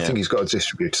I think he's got a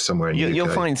distributor somewhere in the UK. You'll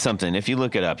find something. If you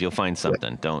look it up, you'll find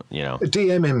something. Don't,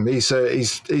 DM him. He's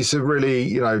a really,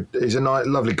 he's a nice,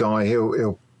 lovely guy.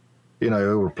 He'll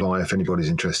reply if anybody's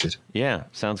interested. Yeah,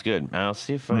 sounds good. I'll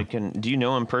see if I can. Do you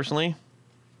know him personally?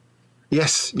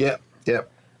 Yes. Yeah.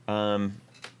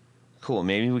 Cool.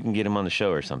 Maybe we can get him on the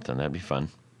show or something. That'd be fun.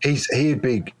 He'd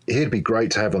be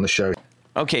great to have on the show.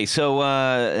 Okay, so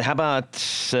how about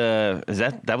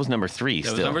that was number 3?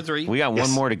 That was number 3. We got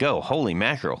one more to go. Holy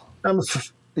mackerel! And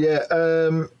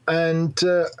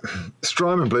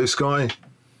Strymon Blue Sky.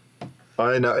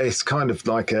 I know it's kind of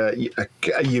like a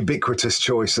ubiquitous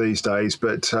choice these days,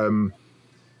 but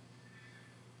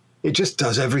it just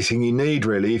does everything you need,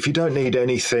 really. If you don't need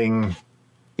anything,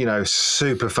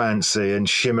 super fancy and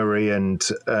shimmery and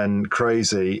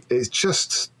crazy,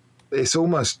 it's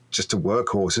almost just a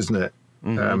workhorse, isn't it?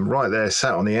 Mm-hmm. Right there,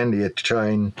 sat on the end of your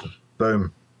chain,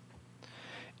 boom.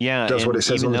 Yeah, does what it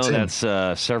says on the tin. That's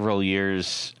several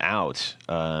years out,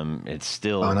 it's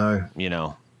still, I know.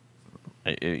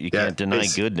 You can't deny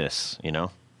goodness,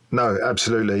 No,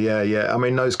 absolutely, yeah. I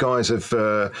mean, those guys have,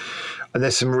 and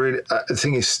there's some really. The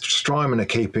thing is, Strymon are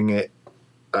keeping it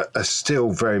are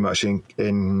still very much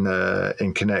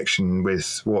in connection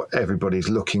with what everybody's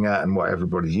looking at and what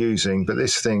everybody's using. But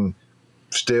this thing,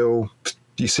 still,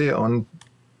 you see it on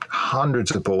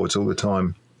hundreds of boards all the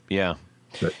time. Yeah.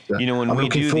 But, when I'm we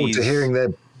looking do forward these, to hearing their.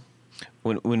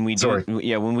 when we do,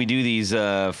 when we do these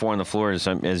 4 on the floors,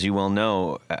 as you well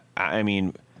know, I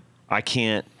mean, I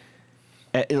can't.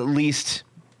 At least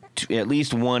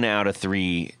 1 out of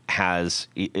 3 has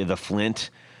the Flint,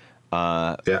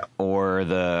 or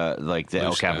the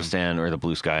El Capistan or the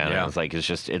Blue Sky on it. It's like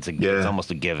it's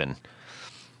almost a given.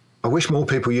 I wish more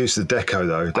people used the Deco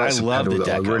though. That's I love a pedal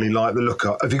the that Deco. I really like the look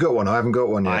of. Have you got one? I haven't got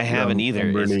one yet. I haven't either.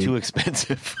 Really... It's too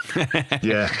expensive.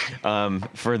 Yeah.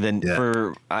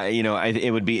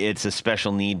 It's a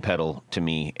special need pedal to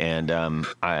me, and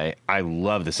I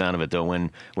love the sound of it though.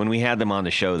 When we had them on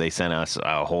the show, they sent us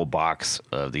a whole box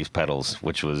of these pedals,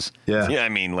 which was I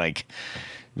mean, like.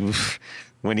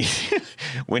 When you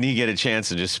get a chance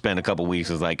to just spend a couple weeks,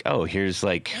 it's like, oh, here's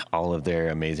like all of their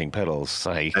amazing pedals.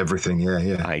 Everything,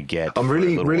 yeah. I get. I'm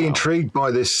really intrigued by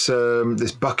this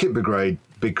this Bucket Brigade,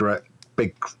 big.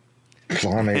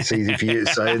 Blimey, it's easy for you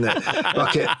to say, isn't it?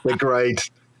 Bucket Brigade.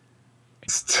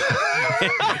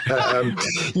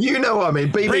 You know what I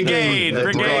mean? Brigade.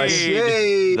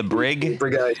 Yay! The Brigade.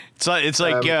 It's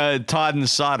like Todd and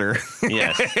Solder.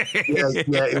 Yes.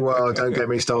 yeah. Well, don't get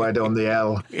me started on the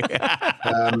L.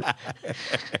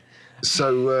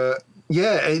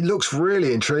 It looks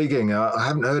really intriguing. I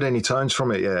haven't heard any tones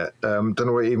from it yet. Don't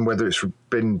know even whether it's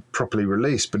been properly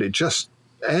released, but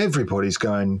everybody's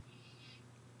going,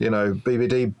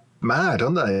 BBD mad,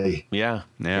 aren't they? Yeah.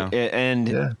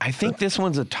 And I think this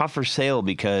one's a tougher sale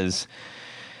because,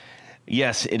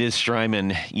 yes, it is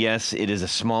Strymon. Yes, it is a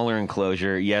smaller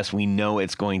enclosure. Yes, we know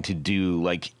it's going to do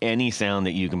like any sound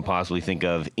that you can possibly think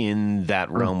of in that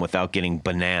realm without getting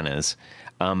bananas.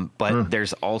 But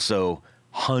there's also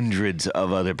hundreds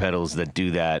of other pedals that do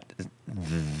that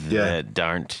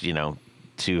aren't,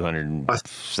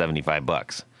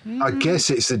 $275. I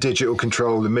guess it's the digital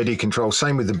control, the MIDI control.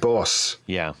 Same with the Boss.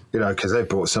 Yeah. Because they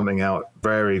brought something out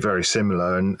very, very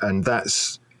similar, and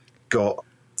that's got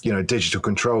digital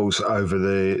controls over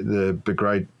the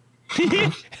Brigade.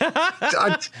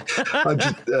 I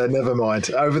just, never mind,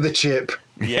 over the chip.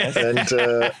 Yes.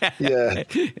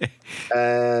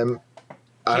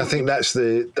 And I think that's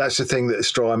the thing that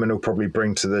Strymon will probably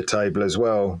bring to the table as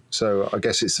well. So I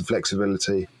guess it's the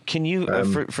flexibility. Can you,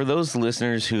 for those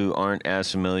listeners who aren't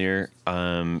as familiar,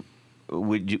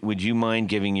 would you mind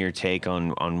giving your take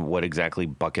on what exactly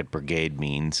Bucket Brigade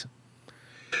means?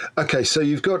 Okay, so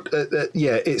you've got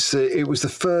it was the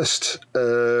first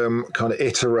kind of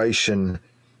iteration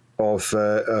of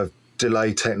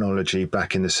delay technology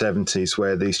back in the 70s,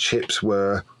 where these chips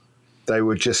were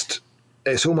just.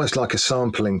 It's almost like a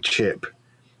sampling chip,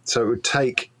 so it would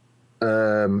take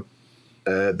the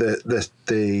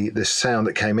sound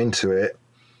that came into it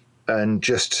and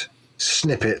just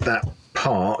snip it that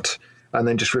part, and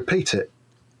then just repeat it.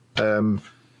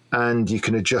 And you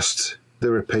can adjust the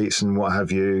repeats and what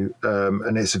have you.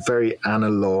 And it's a very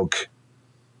analog.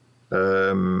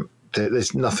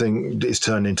 There's nothing. It's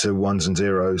turned into ones and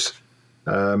zeros,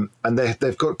 and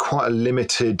they've got quite a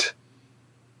limited.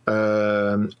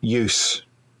 Use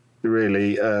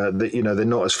really that they're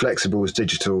not as flexible as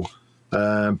digital,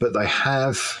 but they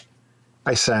have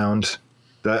a sound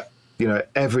that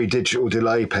every digital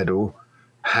delay pedal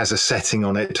has a setting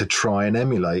on it to try and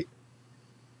emulate,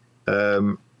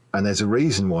 and there's a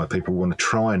reason why people want to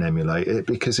try and emulate it,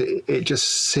 because it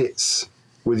just sits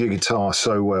with your guitar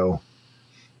so well,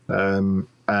 and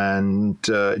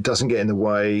it doesn't get in the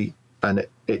way, and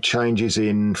it changes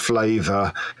in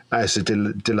flavour as the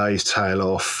delays tail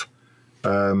off,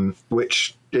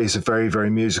 which is a very, very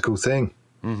musical thing.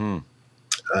 Mm-hmm.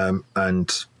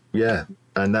 And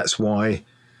that's why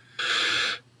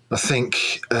I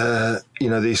think,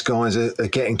 these guys are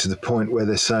getting to the point where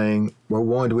they're saying, well,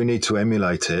 why do we need to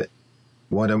emulate it?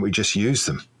 Why don't we just use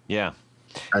them? Yeah.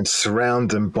 And surround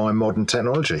them by modern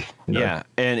technology. Yeah,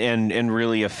 and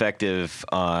really effective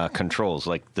controls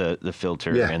like the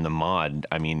filter and the mod.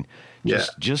 I mean,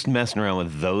 just messing around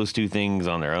with those two things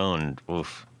on their own.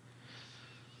 Oof.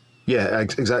 Yeah,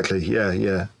 exactly.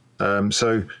 Yeah.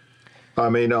 So, I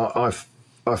mean, I've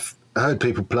heard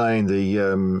people playing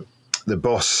the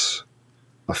Boss.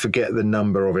 I forget the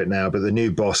number of it now, but the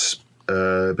new Boss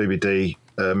BBD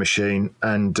machine,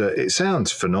 and it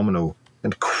sounds phenomenal.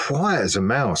 And quiet as a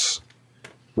mouse.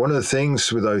 One of the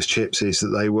things with those chips is that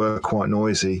they were quite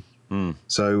noisy.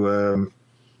 So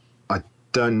I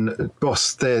don't.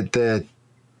 Boss, they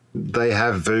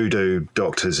have voodoo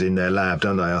doctors in their lab,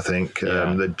 don't they? I think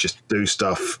that just do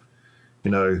stuff,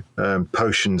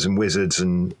 potions and wizards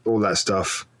and all that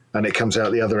stuff, and it comes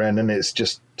out the other end and it's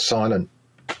just silent.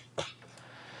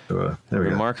 So, there we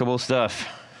go. Remarkable stuff.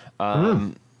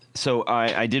 So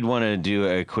I did want to do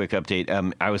a quick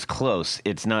update. I was close.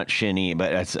 It's not Shin-E,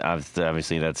 but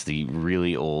obviously that's the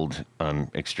really old,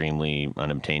 extremely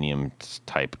unobtainium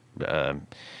type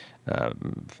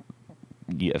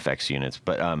effects units.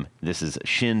 But this is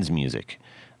Shin's music.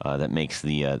 That makes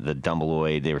the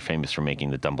Dumbleoid. They were famous for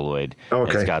making the Dumbleoid.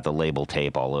 Okay. It's got the label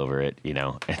tape all over it.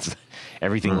 It's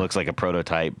everything looks like a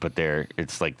prototype, but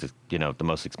it's like the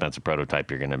most expensive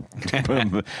prototype you're going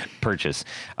to purchase.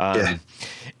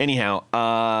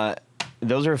 Anyhow,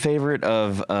 those are a favorite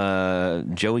of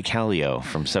Joey Callio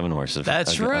from Seven Horses.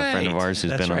 That's right. A friend of ours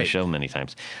who's been on the show many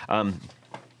times.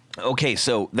 Okay,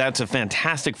 so that's a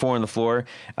fantastic 4 on the floor.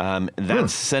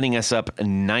 That's setting us up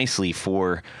nicely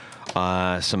for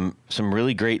some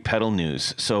really great pedal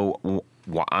news. So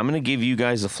I'm going to give you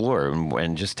guys the floor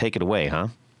and just take it away, huh?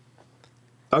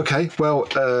 Okay. Well,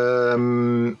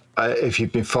 if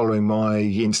you've been following my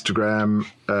Instagram,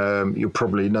 you'll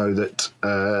probably know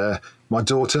that my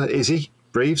daughter, Izzy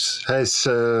Reeves, has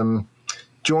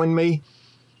joined me.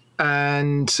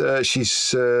 And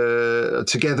she's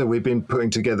together. We've been putting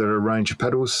together a range of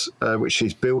pedals, which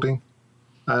she's building.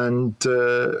 And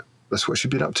that's what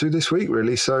she's been up to this week,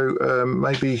 really. So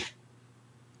maybe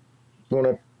you want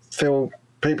to fill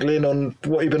people in on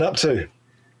what you've been up to.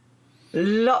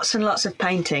 Lots and lots of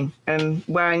painting and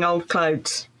wearing old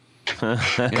clothes,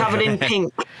 covered in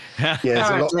pink. Yeah,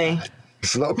 Currently.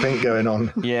 there's a lot of pink going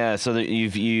on. Yeah, so that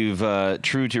you've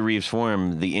true to Reeves'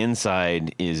 form, the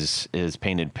inside is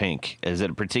painted pink. Is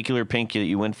it a particular pink that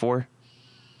you went for?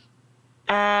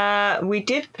 We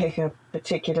did pick a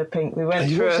particular pink. We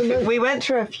went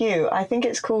through a few. I think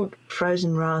it's called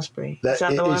Frozen Raspberry. Is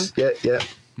that the one? Yeah.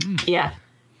 Yeah.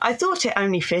 I thought it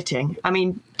only fitting. I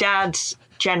mean, Dad's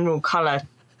general colour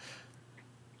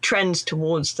trends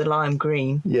towards the lime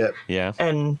green. Yeah. Yeah.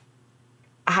 And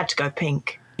I had to go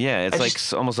pink. Yeah,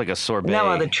 it's almost like a sorbet no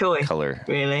other choice, color.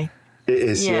 Really. It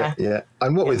is, yeah.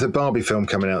 And what with the Barbie film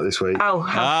coming out this week? Oh,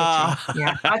 how fitting.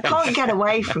 Yeah. I can't get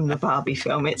away from the Barbie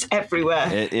film. It's everywhere.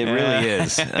 It really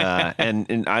is.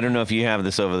 And I don't know if you have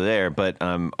this over there, but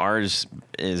ours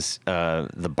is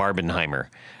the Barbenheimer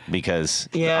because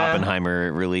the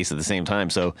Oppenheimer released at the same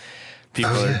time. So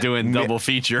people are doing double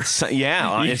feature. So,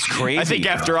 it's crazy. I think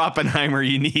after Oppenheimer,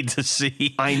 you need to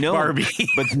see Barbie.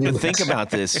 But think about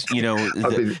this.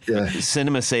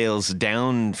 Cinema sales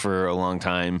down for a long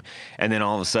time, and then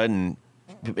all of a sudden,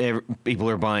 people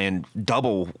are buying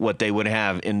double what they would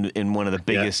have in one of the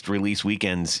biggest release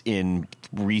weekends in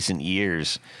recent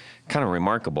years. Kind of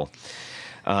remarkable.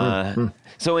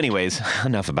 So anyways,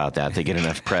 enough about that. They get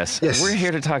enough press. Yes. We're here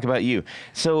to talk about you.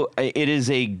 So it is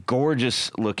a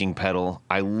gorgeous looking pedal.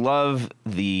 I love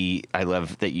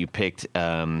that you picked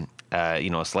a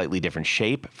slightly different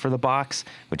shape for the box,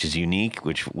 which is unique,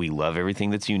 which we love everything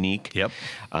that's unique. Yep.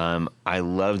 I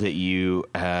love that you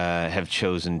have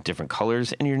chosen different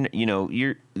colors, and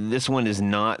this one is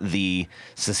not the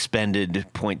suspended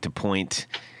point to point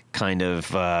kind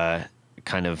of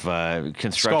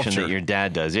construction Sculpture. that your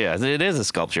dad does. Yeah, it is a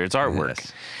sculpture. It's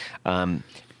artwork.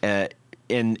 Yes.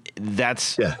 And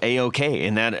that's A-okay.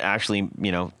 And that actually,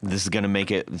 this is going to make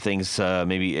things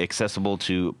maybe accessible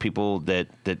to people that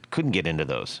couldn't get into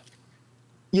those.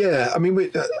 Yeah, I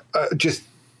mean,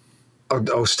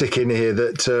 I'll stick in here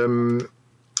that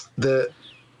the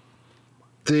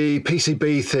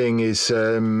PCB thing has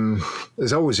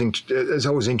always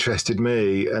interested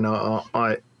me, and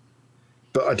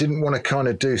but I didn't want to kind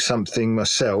of do something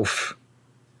myself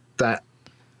that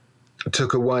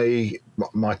took away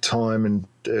my time and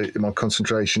my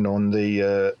concentration on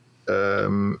the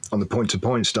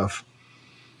point-to-point stuff.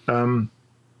 And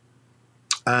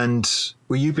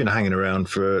you've been hanging around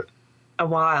for a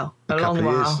while, a long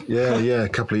while. Yeah, a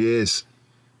couple of years,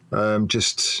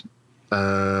 just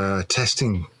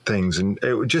testing things, and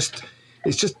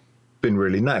it's just been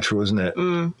really natural, isn't it?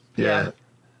 Yeah.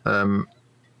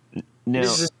 Now,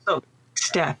 this is a sort of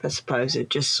step, I suppose.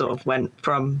 It just sort of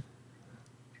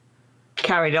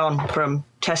carried on from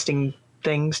testing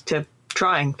things to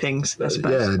trying things, I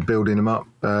suppose. Yeah, building them up.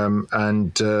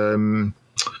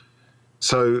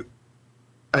 So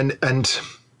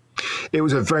it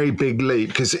was a very big leap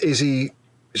because Izzy,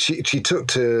 she took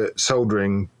to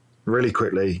soldering really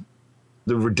quickly,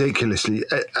 the ridiculously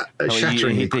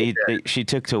shattering. She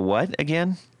took to what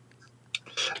again?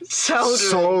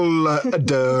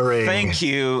 Soldering. Thank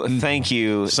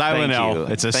you. Silent L.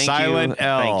 It's a silent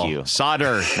L. Thank you.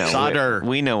 Solder.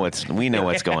 We know what's going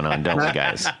on, don't we,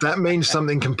 guys? That means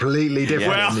something completely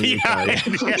different in the UK.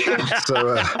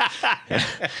 So,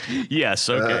 yes.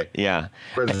 Okay. Yeah.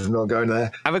 Brother's not going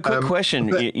there. I have a quick question.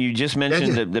 You just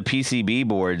mentioned the PCB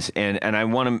boards, and I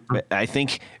want to. I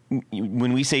think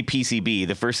when we say PCB,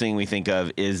 the first thing we think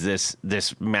of is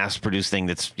this mass-produced thing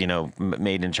that's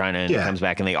made in China and it comes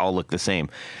back and they all look the same.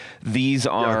 These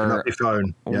are. Open up your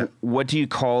phone. Yeah. What do you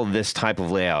call this type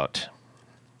of layout?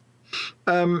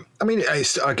 I mean,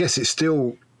 I guess it's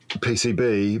still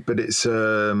PCB, but it's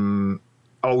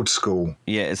old school.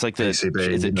 Yeah, it's like the PCB,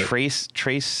 is it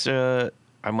trace?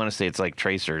 I want to say it's like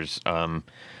tracers,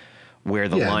 where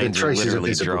the lines are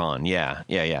literally drawn. Yeah.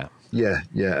 Yeah,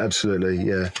 absolutely.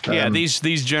 Yeah.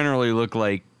 These generally look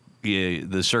like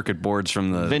the circuit boards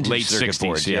from the vintage late circuit 60s.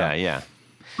 boards. Yeah.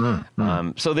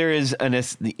 So there is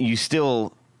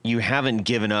you haven't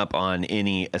given up on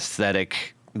any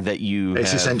aesthetic that you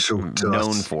it's have essential to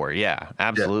known us. for. Yeah,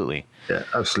 absolutely. Yeah,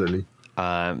 absolutely.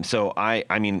 So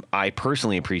I mean, I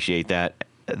personally appreciate that.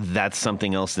 That's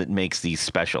something else that makes these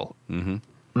special.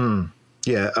 Mm-hmm.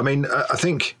 Yeah, I mean, I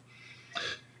think,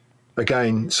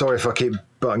 again, sorry if I keep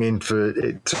butting in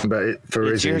talking about it for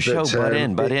It's Izzy. your show,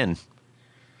 butt in.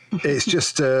 It's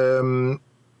just, I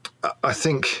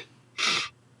think,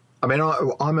 I mean,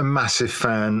 I'm a massive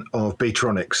fan of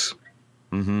Beatronics.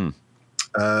 Mm-hmm.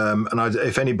 And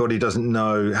if anybody doesn't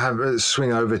know,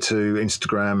 swing over to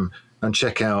Instagram and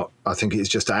check out, I think it's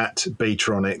just at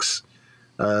Beatronics.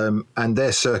 And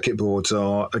their circuit boards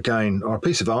are a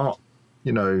piece of art.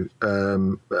 I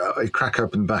crack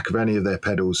open the back of any of their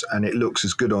pedals and it looks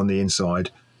as good on the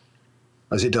inside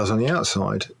as it does on the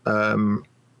outside.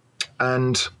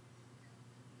 And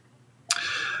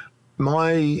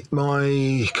my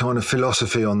kind of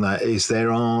philosophy on that is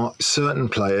there are certain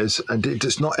players, and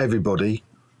it's not everybody,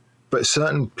 but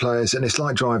certain players, and it's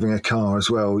like driving a car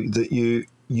as well, that you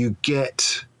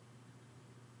get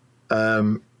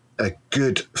a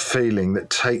good feeling that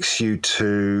takes you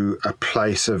to a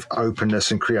place of openness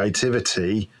and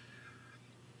creativity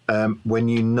when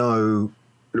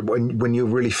when you're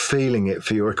really feeling it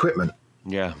for your equipment.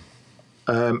 Yeah.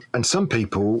 And some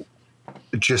people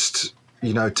just,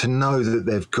 to know that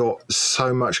they've got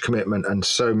so much commitment and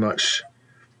so much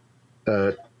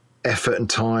effort and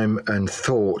time and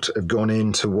thought have gone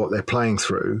into what they're playing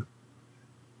through,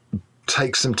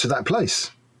 takes them to that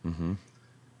place. Mm-hmm.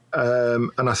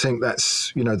 And I think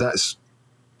that's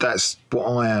what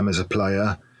I am as a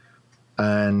player,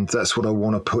 and that's what I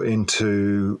want to put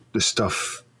into the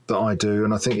stuff that I do.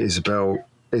 And I think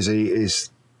Izzy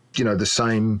is, the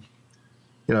same,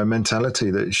 mentality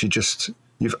that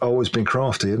you've always been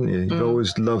crafty, haven't you? You've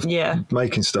always loved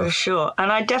making stuff. For sure.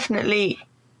 And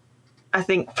I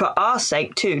think for our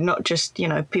sake too, not just,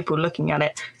 people looking at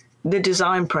it, the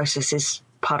design process is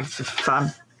part of the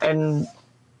fun, and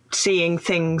seeing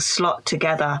things slot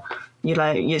together.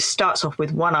 It starts off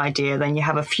with one idea, then you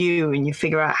have a few and you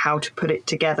figure out how to put it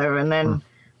together. And then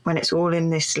when it's all in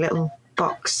this little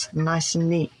box, nice and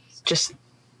neat, it's just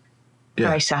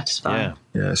very satisfying.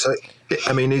 Yeah. So,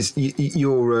 I mean, Izzy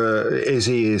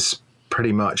is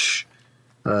pretty much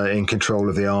in control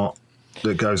of the art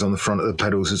that goes on the front of the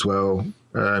pedals as well.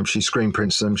 She screen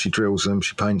prints them, she drills them,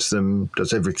 she paints them,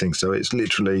 does everything. So it's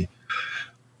literally,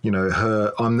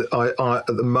 her. At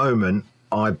the moment,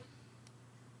 I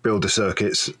build the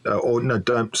circuits,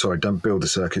 don't build the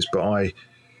circuits, but I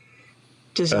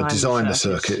design the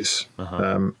circuits.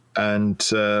 Uh-huh. And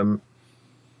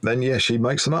then she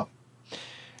makes them up.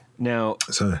 Now,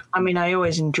 I mean, I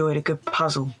always enjoyed a good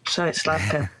puzzle, so it's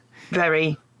like a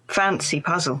very fancy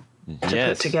puzzle to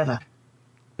put together.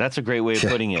 That's a great way of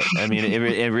putting it. I mean,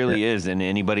 it really is. And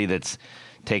anybody that's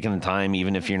taking the time,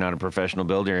 even if you're not a professional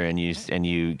builder and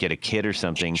you get a kit or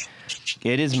something,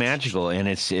 it is magical, and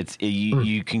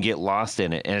you can get lost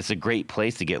in it, and it's a great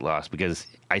place to get lost, because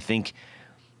I think,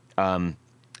 I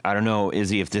don't know,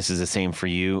 Izzy, if this is the same for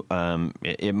you.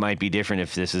 It might be different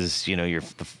if this is,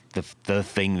 the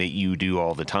thing that you do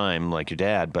all the time, like your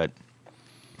dad. But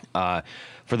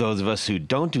for those of us who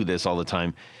don't do this all the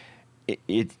time,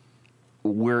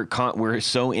 we're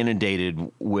so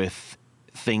inundated with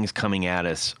things coming at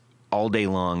us all day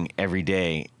long, every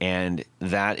day, and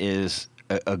that is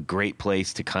a great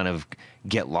place to kind of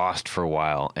get lost for a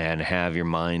while and have your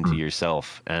mind to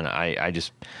yourself. And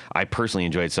I personally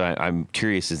enjoy it. So I'm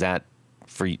curious, does that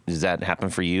happen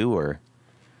for you, or?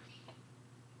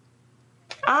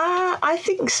 I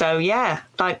think so, yeah.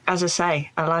 Like, as I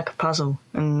say, I like a puzzle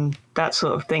and that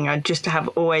sort of thing. I just have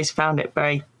always found it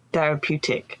very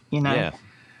therapeutic, Yeah.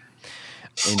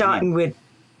 Starting with,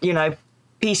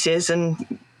 pieces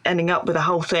and ending up with a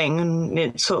whole thing, and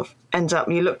it sort of ends up,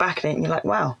 you look back at it and you're like,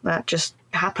 wow, that just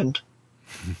happened.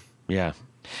 Yeah.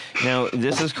 Now,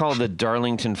 this is called the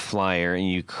Darlington Flyer, and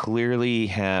you clearly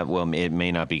have, well, it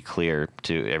may not be clear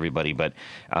to everybody, but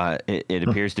it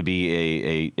appears to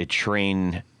be a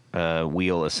train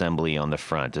wheel assembly on the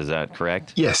front. Is that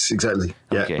correct? Yes, exactly.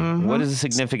 Yeah. Okay. What is the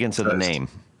significance of the name?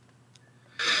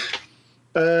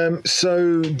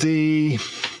 So the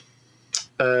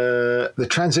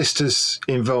transistors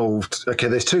involved. Okay,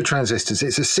 there's two transistors.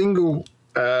 It's a single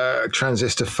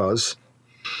transistor fuzz,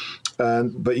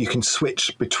 but you can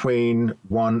switch between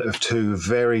one of two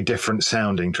very different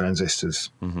sounding transistors.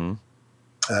 Mm-hmm.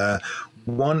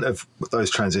 One of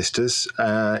those transistors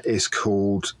is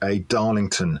called a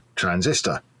Darlington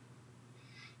transistor.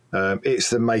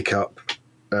 It's the makeup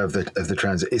of the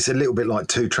transistor. It's a little bit like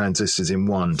two transistors in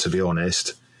one, to be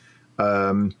honest.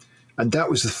 And that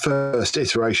was the first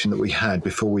iteration that we had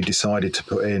before we decided to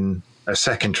put in a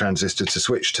second transistor to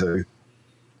switch to.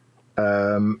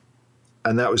 And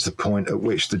that was the point at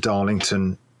which the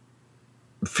Darlington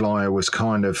flyer was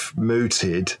kind of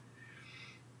mooted.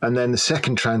 And then the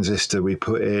second transistor we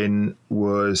put in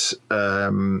was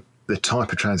the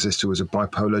type of transistor was a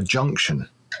bipolar junction.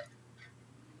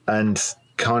 And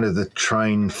kind of the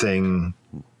train thing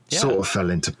sort of fell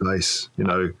into place, you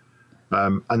know.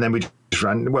 And then we just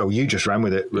ran, well, you just ran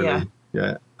with it, really.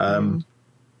 Yeah.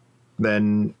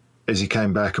 Then Izzy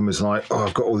came back and was like, oh,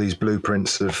 I've got all these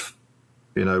blueprints of,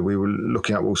 you know, we were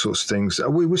looking at all sorts of things.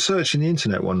 We were searching the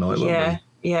internet one night, weren't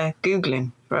we? Yeah,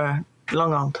 Googling for a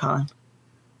long old time.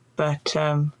 But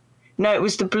no, it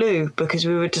was the blue because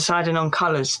we were deciding on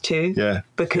colours too. Yeah.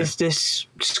 Because this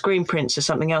screen prints are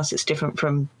something else that's different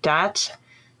from Dad's.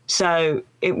 So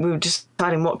we were just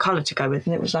deciding what colour to go with.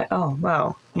 And it was like, oh,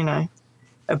 well, you know,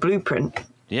 a blueprint.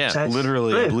 Yeah, so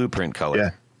literally blue. a blueprint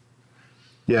color.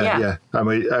 Yeah.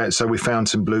 And so we found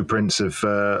some blueprints of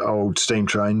old steam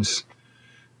trains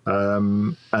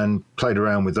and played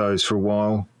around with those for a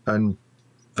while and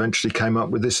eventually came up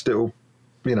with this little,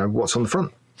 you know, what's on the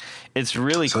front. It's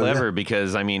really clever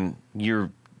because, I mean,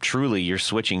 you're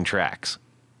switching tracks.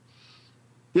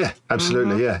 Yeah,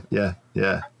 absolutely.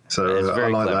 Yeah. So I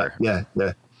like clever. that.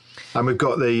 Yeah. And we've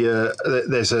got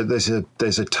there's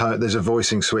a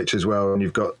voicing switch as well, and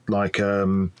you've got like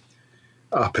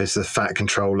up is the fat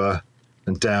controller,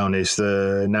 and down is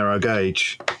the narrow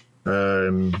gauge.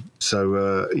 And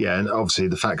obviously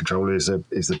the fat controller is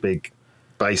the big,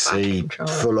 bassy,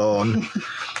 full on,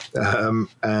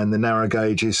 and the narrow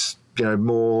gauge is, you know,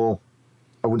 more,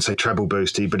 I wouldn't say treble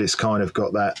boosty, but it's kind of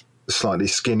got that slightly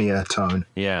skinnier tone.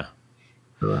 Yeah.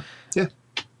 Yeah.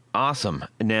 Awesome.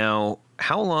 Now,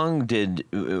 how long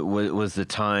was the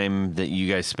time that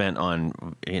you guys spent on,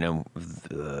 you know,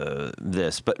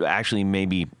 this? But actually,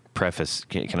 maybe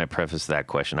can I preface that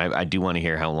question? I do want to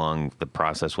hear how long the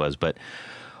process was, but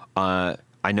I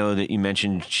know that you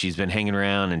mentioned she's been hanging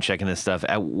around and checking this stuff.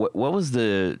 What was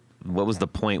the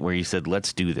point where you said,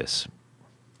 let's do this?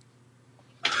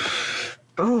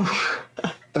 Oh,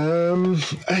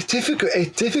 it's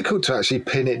difficult to actually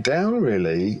pin it down,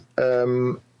 really.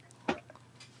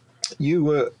 You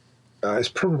were, it's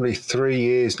probably 3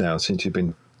 years now since you've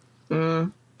been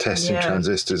testing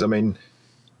transistors. I mean,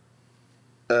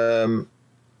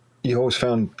 you always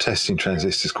found testing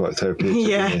transistors quite therapeutic.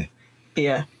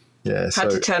 Yeah. Yeah. Had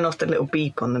to turn off the little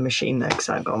beep on the machine there because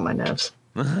that got on my nerves.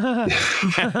 But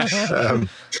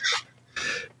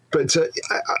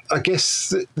I guess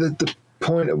the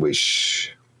point at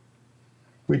which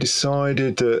we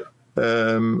decided that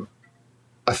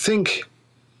I think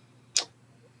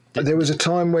there was a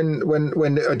time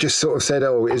when I just sort of said,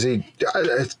 "Oh, Izzy,"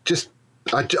 I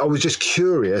was just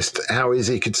curious how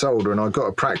Izzy could solder, and I got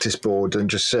a practice board and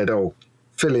just said, "Oh,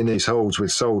 fill in these holes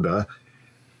with solder,"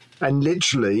 and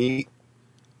literally,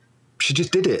 she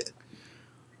just did it.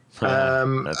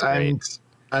 That's great.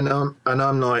 And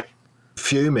I'm like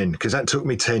fuming because that took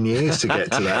me 10 years to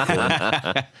get to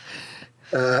that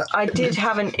point. I did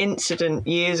have an incident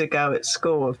years ago at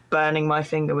school of burning my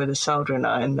finger with a soldering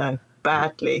iron, though,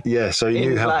 badly. Yeah, so you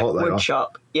knew how hot they wood are.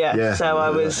 shop. Yeah, so I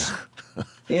was,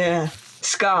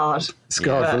 scarred.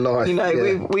 Scarred for life. You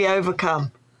know, we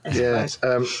overcome, I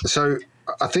suppose. So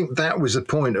I think that was the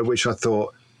point at which I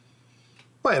thought,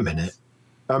 wait a minute,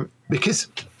 because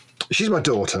she's my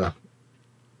daughter,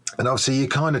 and obviously you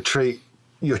kind of treat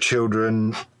your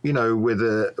children, you know, with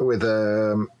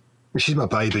she's my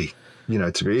baby, you know,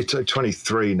 to be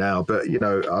 23 now, but you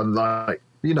know, I'm like,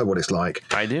 you know what it's like.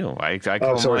 I do. I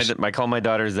call my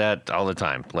daughters that all the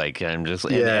time. Like, I'm just,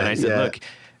 and I said, look,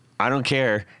 I don't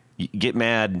care. You get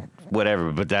mad,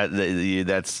 whatever, but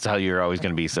that's how you're always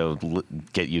going to be. So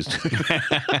get used to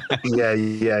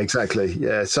it. Yeah, exactly.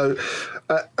 Yeah. So,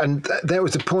 and there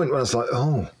was the point when I was like,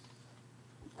 oh,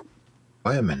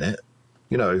 wait a minute,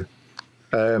 you know,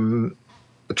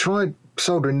 I tried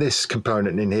soldering this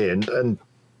component in here and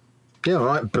yeah, all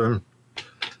right, boom.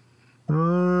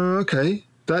 Okay.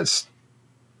 that's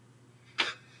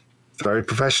very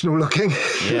professional looking.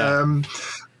 Yeah.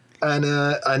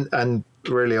 And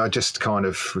really, I just kind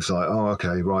of was like, oh,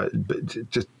 okay, right, but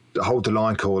just hold the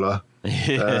line caller,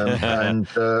 and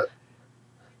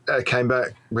came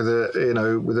back with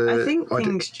a. I think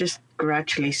things just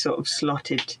gradually sort of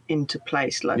slotted into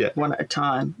place, like one at a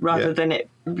time, rather than it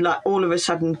like all of a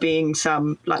sudden being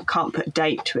some like can't put a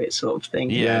date to it sort of thing.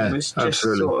 Yeah, it was just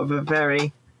absolutely. sort of a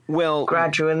very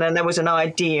gradual, and then there was an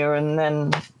idea, and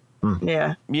then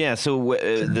yeah. So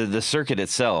the circuit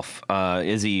itself,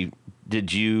 Izzy,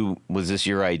 was this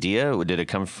your idea? Or did it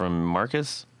come from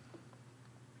Markus?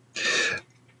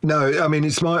 No, I mean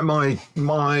it's my.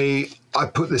 I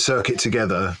put the circuit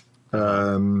together,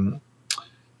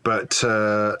 but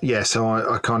so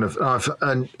I kind of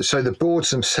and so the boards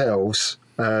themselves,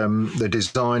 the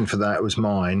design for that was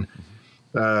mine,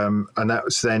 and that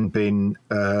was then been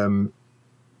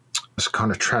was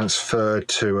kind of transferred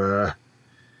to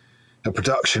a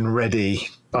production ready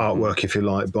artwork, if you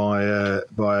like, by a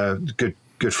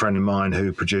good friend of mine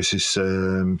who produces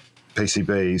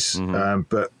PCBs,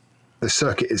 but the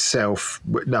circuit itself,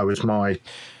 no, it's my.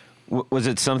 Was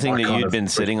it something that you'd been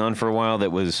sitting on for a while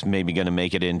that was maybe going to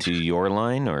make it into your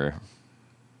line, or?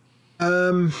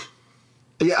 Yeah,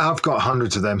 I've got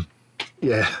hundreds of them.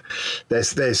 Yeah,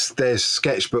 there's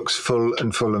sketchbooks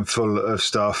full of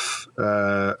stuff.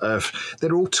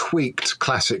 They're all tweaked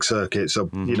classic circuits. So,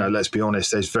 let's be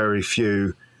honest, there's very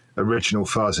few original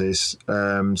fuzzes.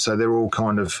 So they're all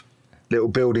kind of little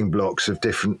building blocks of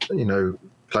different,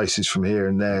 places from here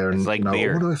and there. And it's like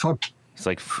beer. It's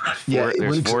like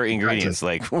there's four ingredients.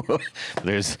 Like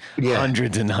there's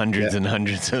hundreds and hundreds and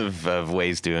hundreds of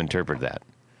ways to interpret that.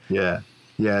 Yeah.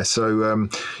 So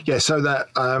so that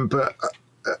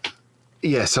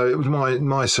so it was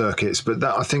my circuits, but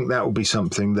that I think that will be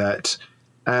something that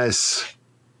as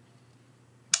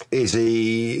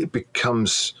Izzy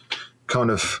becomes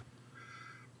kind of,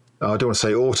 I don't want to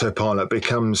say autopilot,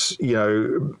 becomes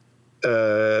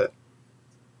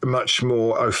much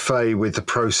more au fait with the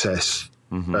process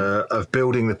of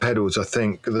building the pedals. I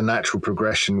think the natural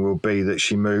progression will be that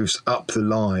she moves up the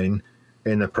line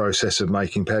in the process of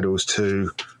making pedals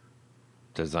to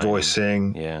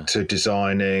voicing, to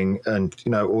designing, and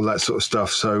all that sort of stuff.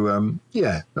 So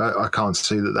I can't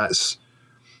see that that's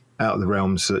out of the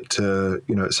realms that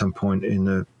at some point in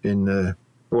the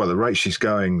rate she's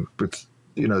going with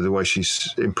the way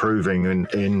she's improving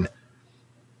in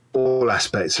all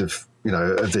aspects of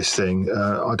of this thing,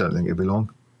 I don't think it'll be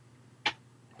long.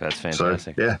 That's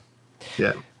fantastic. So,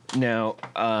 yeah. Now,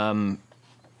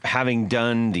 having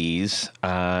done these,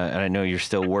 and I know you're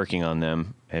still working on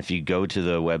them, if you go to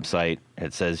the website,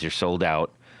 it says you're sold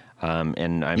out.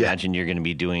 And I imagine you're going to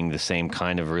be doing the same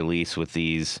kind of release with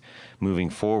these moving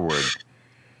forward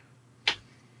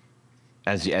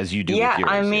as you do with yours.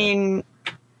 I mean,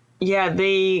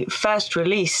 the first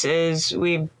release is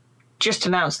we just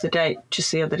announced the date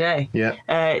just the other day. Yeah.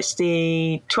 It's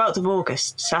the 12th of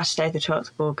August, Saturday the 12th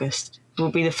of August.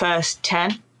 Will be the first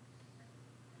 10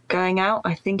 going out.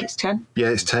 I think it's 10. Yeah,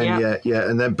 it's 10, yeah.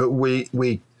 And then, but we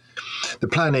the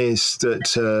plan is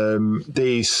that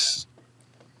these,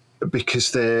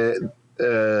 because they're,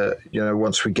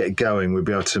 once we get going, we'll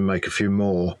be able to make a few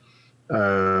more.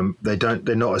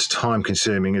 They're not as time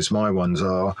consuming as my ones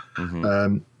are.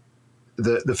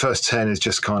 The first 10 is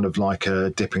just kind of like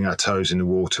dipping our toes in the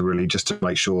water, really, just to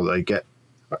make sure they get,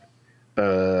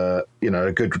 a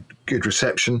good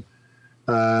reception.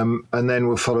 And then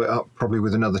we'll follow it up probably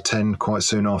with another 10 quite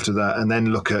soon after that, and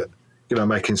then look at,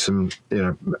 making some,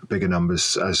 bigger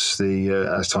numbers as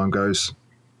as time goes.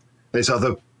 There's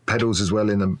other pedals as well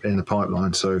in the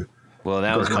pipeline. So, well,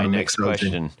 that was my next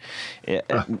question.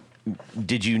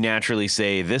 Did you naturally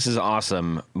say, this is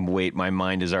awesome, wait, my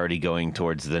mind is already going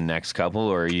towards the next couple,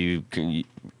 or can you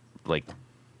like...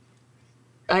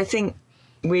 I think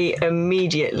we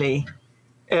immediately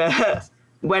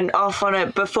went off on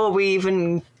it before we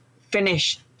even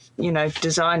finished,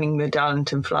 designing the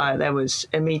Darlington Flyer. There was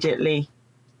immediately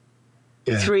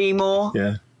 3 more.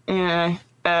 Yeah.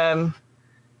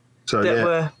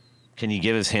 Were... Can you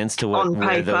give us hints to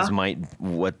where those might,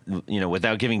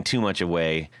 without giving too much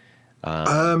away?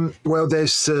 Well,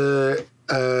 there's so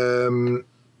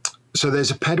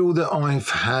there's a pedal that I've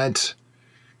had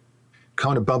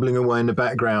kind of bubbling away in the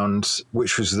background,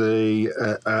 which was a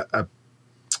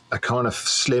kind of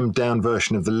slimmed down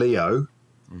version of the Leo,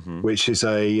 which is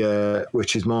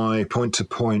my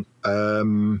point-to-point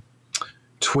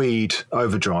tweed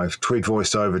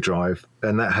voiced overdrive,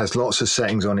 and that has lots of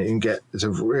settings on it. You can get a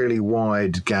really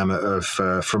wide gamut of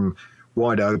from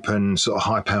wide open sort of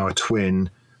high power twin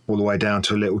all the way down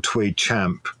to a little tweed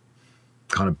champ,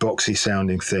 kind of boxy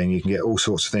sounding thing. You can get all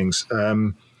sorts of things.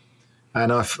 And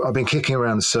I've been kicking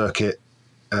around the circuit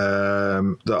that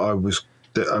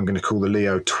I'm going to call the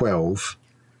Leo 12,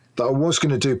 that I was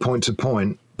going to do point to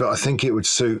point, but I think it would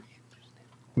suit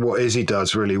what Izzy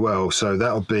does really well. So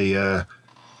that'll be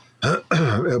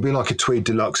it'll be like a Tweed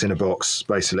Deluxe in a box,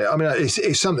 basically. I mean,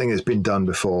 it's something that's been done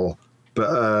before, but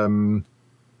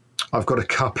I've got a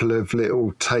couple of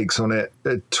little takes on it.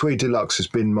 Tweed Deluxe has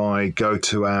been my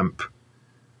go-to amp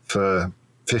for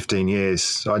 15 years.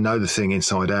 So I know the thing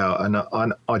inside out,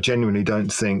 and I genuinely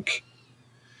don't think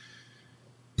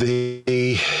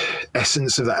the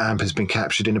essence of that amp has been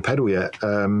captured in a pedal yet.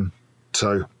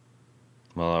 So,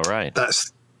 well, all right.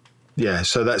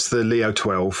 So that's the Leo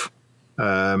 12,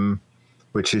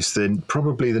 which is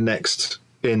probably the next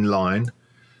in line.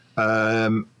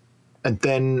 And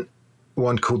then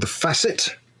one called the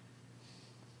Facet,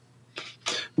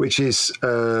 which is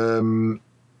a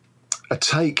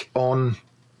take on...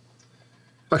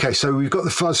 Okay, so we've got the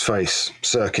Fuzz Face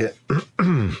circuit,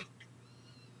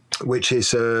 which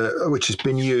has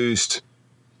been used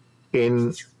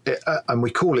in, and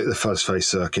we call it the Fuzz Face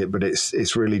circuit, but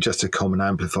it's really just a common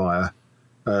amplifier.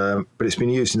 But it's been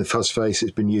used in the Fuzz Face,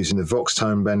 it's been used in the Vox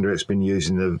Tone Bender, it's been used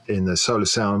in the Solar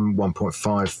Sound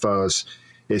 1.5 fuzz,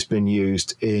 it's been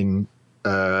used in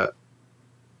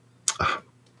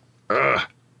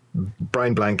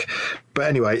brain blank. But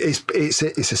anyway, it's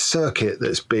a circuit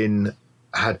that's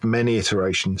had many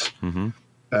iterations.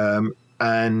 Mm-hmm.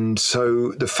 And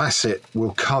so the Facet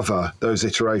will cover those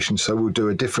iterations. So we'll do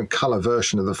a different color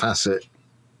version of the Facet,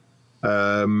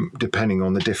 depending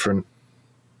on the different,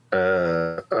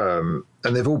 and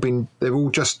they've all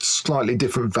just slightly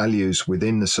different values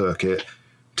within the circuit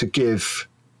to give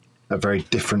a very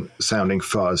different sounding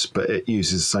fuzz, but it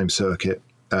uses the same circuit.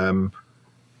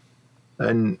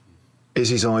 And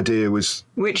Izzy's idea was...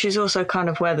 Which is also kind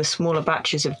of where the smaller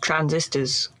batches of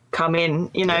transistors come in,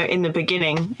 in the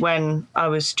beginning when I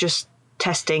was just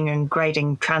testing and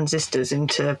grading transistors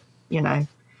into,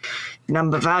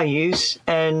 number values,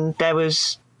 and there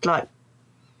was like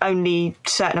only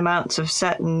certain amounts of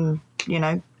certain,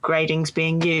 gradings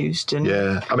being used. And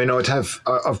yeah, I mean,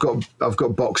 I've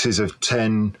got boxes of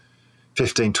 10,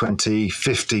 15, 20,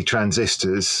 50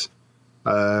 transistors.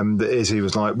 That Izzy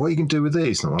was like, what are you going to do with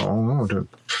these? And I'm like, I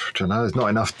don't know. There's not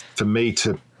enough for me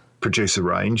to produce a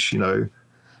range, And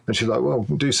she's like, well,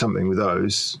 we'll do something with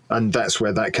those. And that's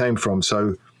where that came from.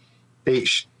 So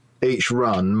each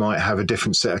run might have a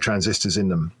different set of transistors in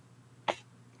them.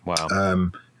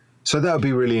 Wow. So that would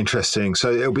be really interesting.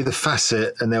 So it'll be the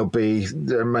Facet, and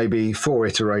there may be 4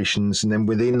 iterations. And then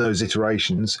within those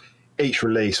iterations, each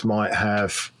release might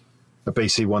have a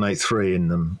BC183 in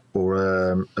them, or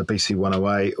a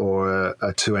BC108, or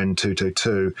a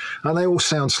 2N222, and they all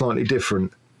sound slightly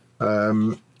different.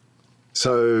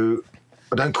 So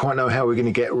I don't quite know how we're going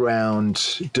to get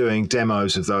around doing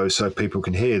demos of those so people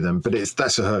can hear them, but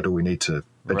that's a hurdle we need to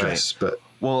address. Right. But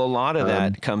well, a lot of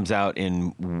that comes out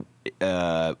in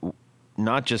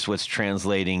not just what's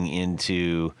translating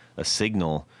into a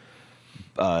signal,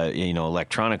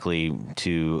 electronically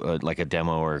to like a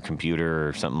demo or a computer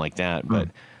or something like that. But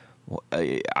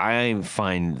I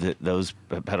find that those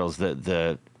pedals,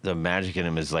 the magic in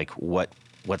them is like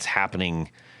what's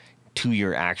happening to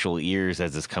your actual ears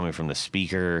as it's coming from the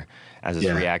speaker, as it's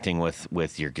reacting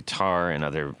with your guitar and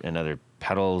other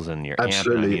pedals and your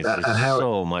absolutely. amp. There's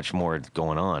so much more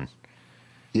going on.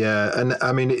 Yeah, and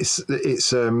I mean it's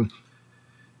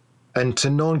and to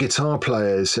non-guitar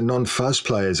players and non-fuzz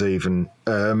players even,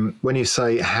 when you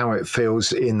say how it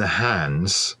feels in the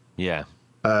hands,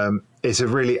 it's a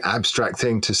really abstract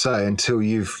thing to say until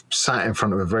you've sat in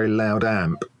front of a very loud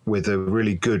amp with a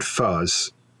really good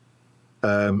fuzz,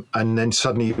 and then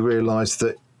suddenly you realise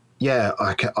that,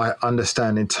 I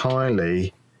understand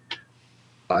entirely.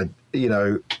 I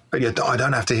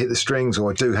don't have to hit the strings,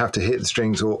 or I do have to hit the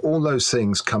strings, or all those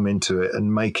things come into it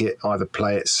and make it either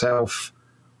play itself,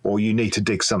 or you need to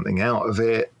dig something out of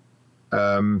it.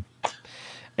 And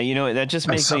that just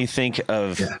makes me think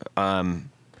of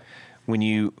when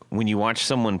you watch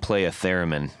someone play a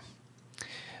theremin,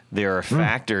 there are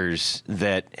factors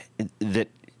that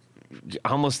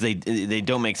almost they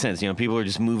don't make sense. People are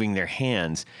just moving their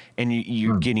hands, and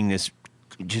you're getting this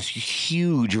just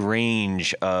huge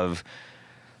range of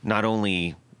not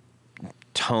only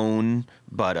tone,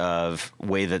 but of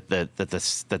way that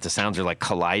the sounds are like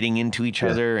colliding into each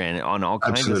other and on all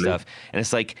kinds of stuff. And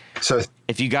it's like, so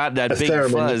if you got that big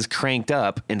fuzz cranked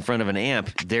up in front of an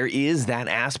amp, there is that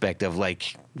aspect of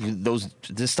like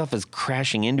this stuff is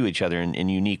crashing into each other in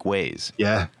unique ways.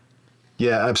 Yeah.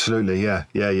 Yeah, absolutely. Yeah,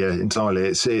 entirely.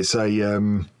 It's a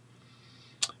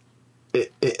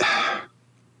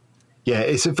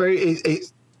it's a very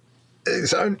it's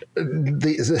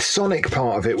the sonic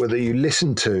part of it, whether you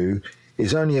listen to,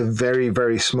 is only a very,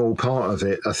 very small part of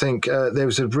it. I think there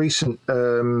was a recent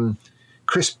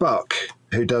Chris Buck,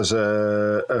 who does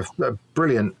a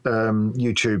brilliant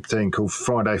YouTube thing called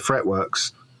Friday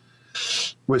Fretworks,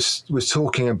 was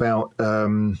talking about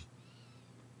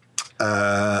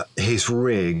his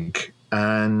rig,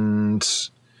 and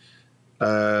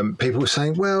people were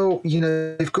saying, well,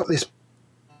 they've got this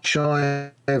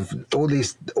shy of all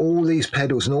these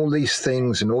pedals and all these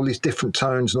things and all these different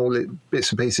tones and all the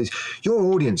bits and pieces. Your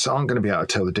audience aren't going to be able to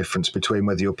tell the difference between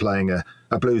whether you're playing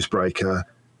a blues breaker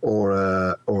or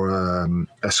a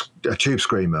tube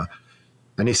screamer.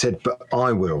 And he said, but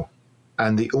I will,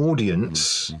 and the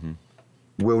audience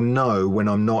will know when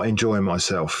I'm not enjoying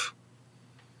myself.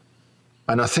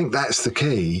 And I think that's the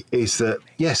key, is that,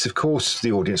 yes, of course,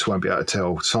 the audience won't be able to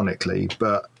tell sonically,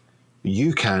 but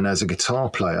you can as a guitar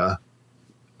player,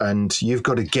 and you've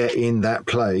got to get in that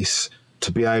place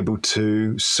to be able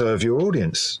to serve your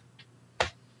audience.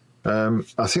 I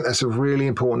think that's a really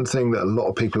important thing that a lot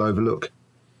of people overlook.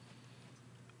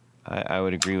 I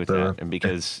would agree with that, and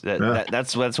because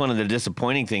that's one of the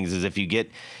disappointing things is if you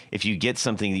get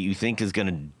something that you think is going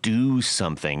to do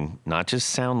something, not just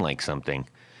sound like something,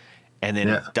 and then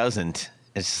it doesn't.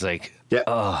 It's just like,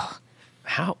 oh,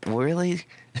 how really?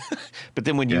 But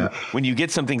then when you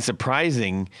get something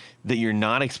surprising that you're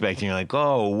not expecting, you're like,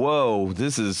 oh, whoa,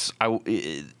 this is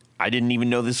I didn't even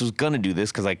know this was going to do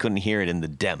this because I couldn't hear it in the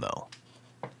demo.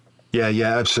 Yeah,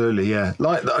 absolutely, yeah.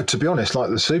 Like, to be honest, like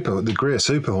the Greer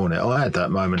Super Hornet, I had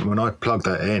that moment when I plugged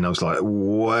that in. I was like,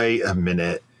 wait a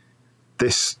minute,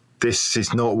 this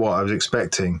is not what I was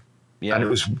expecting, and it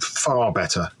was far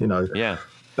better, Yeah.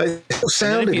 It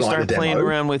sounded if you like start the playing demo.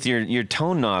 around with your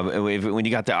tone knob, when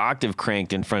you got the octave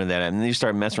cranked in front of that, and then you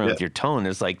start messing around with your tone,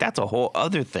 it's like that's a whole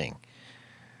other thing.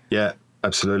 Yeah,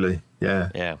 absolutely.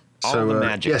 Yeah. All the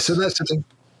magic. So that's the thing.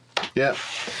 Yeah.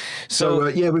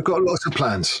 So we've got lots of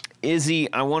plans.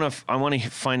 Izzy, I want to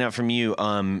find out from you.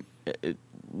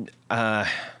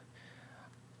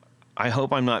 I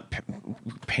hope I'm not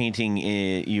painting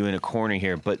you in a corner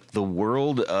here, but the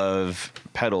world of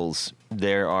pedals,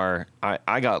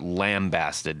 I got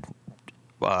lambasted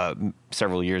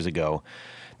several years ago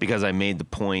because I made the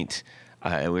point.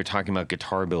 We were talking about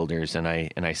guitar builders, and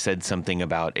I said something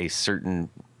about a certain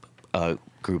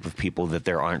group of people that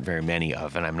there aren't very many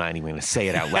of, and I'm not even going to say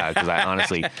it out loud because I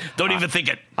honestly don't even think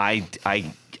it.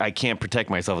 I can't protect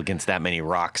myself against that many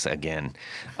rocks again.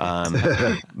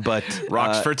 But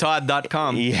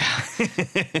rocksfortodd.com. Yeah,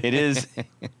 it is.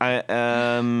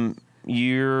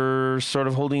 You're sort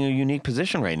of holding a unique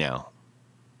position right now.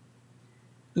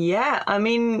 Yeah, I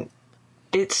mean,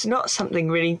 it's not something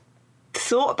really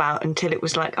thought about until it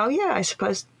was like, oh yeah, I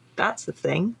suppose that's the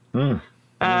thing.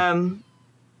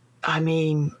 I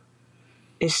mean,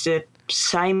 it's the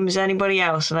same as anybody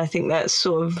else, and I think that's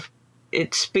sort of,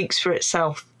 it speaks for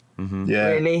itself.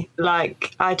 Really.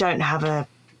 Like, I don't have a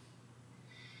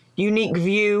unique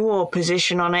view or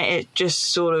position on it. It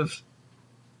just sort of,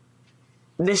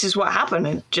 this is what happened.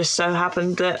 It just so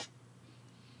happened that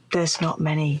there's not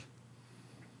many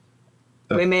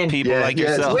women. People like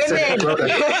yourself. Women!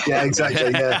 Yeah,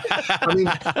 exactly, yeah. I mean,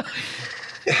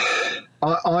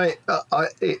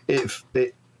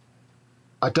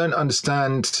 I don't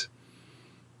understand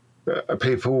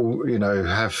people,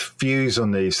 have views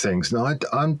on these things. No, I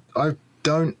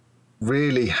don't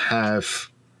really have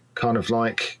kind of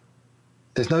like,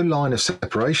 there's no line of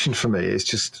separation for me. It's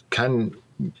just,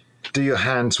 do your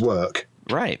hands work?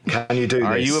 Right. Can you do this?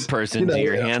 Are you a person? Do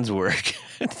your hands work?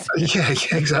 Yeah,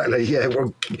 exactly. Yeah,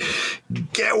 well,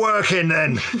 get working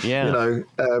then. Yeah.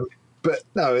 But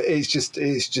no,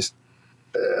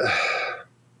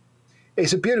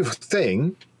 it's a beautiful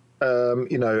thing,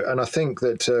 and I think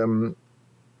that.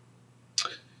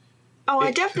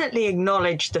 I definitely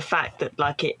acknowledge the fact that,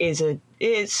 like, it's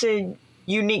a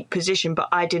unique position, but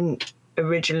I didn't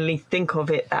originally think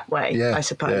of it that way. Yeah, I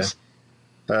suppose.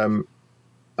 Yeah.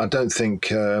 I don't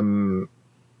think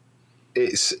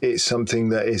it's something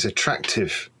that is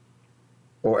attractive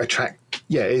or it's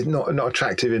not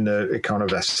attractive in a kind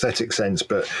of aesthetic sense,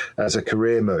 but as a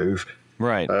career move.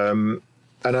 Right. And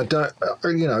I don't,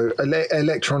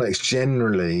 electronics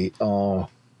generally are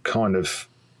kind of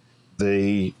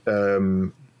the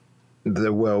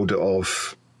world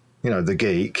of, the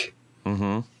geek.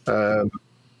 Mm-hmm.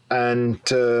 And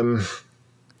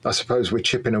I suppose we're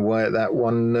chipping away at that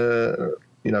one,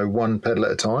 one pedal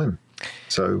at a time.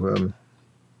 So,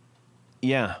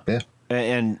 yeah.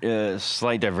 And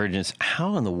slight divergence.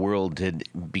 How in the world did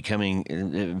being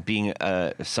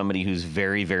somebody who's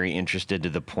very, very interested to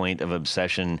the point of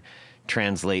obsession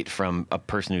translate from a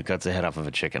person who cuts the head off of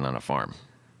a chicken on a farm?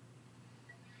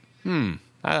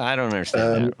 I don't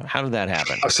understand that. How did that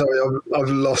happen? I'm sorry, I've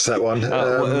lost that one.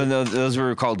 No, those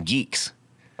were called geeks.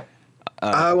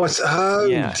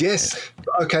 Yes.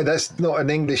 Okay, that's not an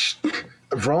English.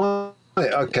 Right.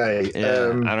 Okay. Yeah,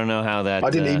 I don't know how that. I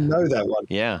didn't even know that one.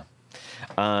 Yeah.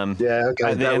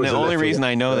 Okay. And the only reason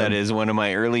I know that is one of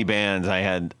my early bands. I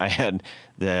had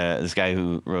this guy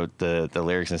who wrote the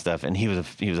lyrics and stuff, and he was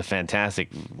a fantastic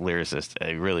lyricist.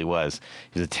 He really was.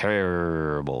 He was a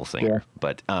terrible singer,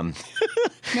 but but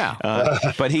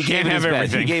he gave it his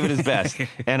best. He gave it his best.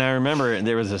 And I remember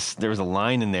there was a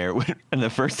line in there, and the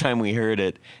first time we heard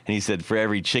it, and he said, "For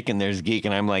every chicken, there's geek,"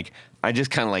 and I'm like, I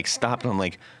just kind of like stopped, and I'm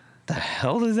like, the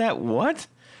hell is that? What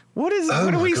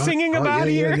are we singing about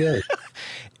here? Yeah.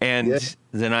 And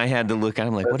then I had to look,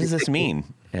 I'm like, what does this mean?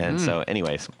 And so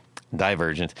anyways,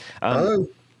 divergent. Maybe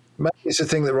it's a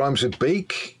thing that rhymes with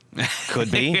beak.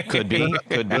 Could be. I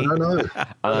don't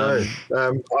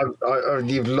know.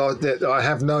 You've lost it. I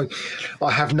have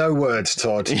no words,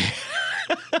 Todd.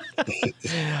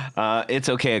 It's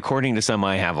okay. According to some,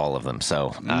 I have all of them.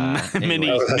 So many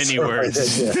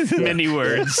words. Many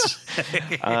words.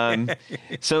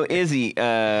 So Izzy,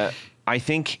 I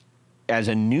think as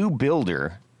a new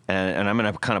builder, and I'm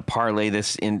going to kind of parlay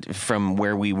this in from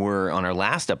where we were on our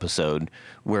last episode,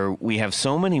 where we have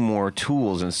so many more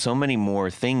tools and so many more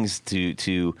things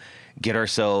to get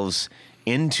ourselves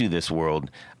into this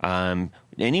world.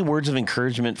 Any words of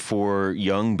encouragement for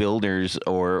young builders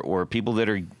or people that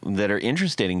are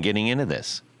interested in getting into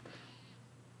this?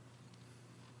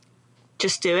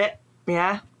 Just do it.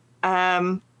 Yeah.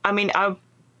 I mean, I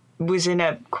was in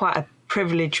quite a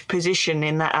privileged position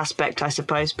in that aspect, I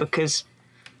suppose, because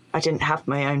I didn't have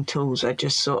my own tools. I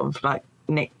just sort of like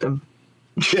nicked them.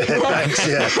 Yeah, thanks.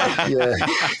 Yeah.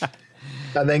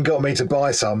 And then got me to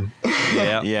buy some.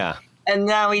 Yeah. And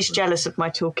now he's jealous of my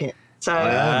toolkit. So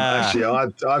actually,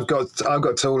 I've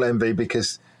got tool envy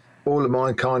because all of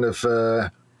mine kind of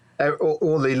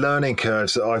all the learning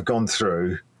curves that I've gone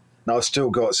through. And I've still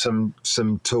got some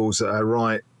tools that are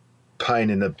right pain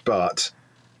in the butt,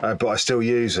 but I still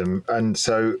use them. And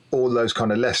so all those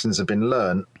kind of lessons have been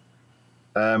learnt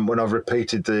when I've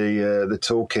repeated the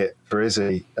toolkit for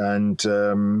Izzy,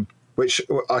 and which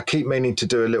I keep meaning to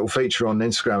do a little feature on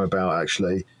Instagram about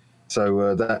actually.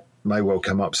 So that may well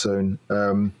come up soon.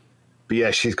 But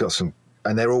yeah, she's got some,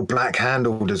 and they're all black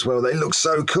handled as well. They look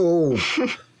so cool.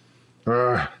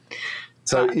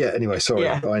 So yeah, anyway, sorry.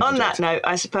 Yeah. On that note,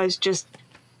 I suppose just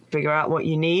figure out what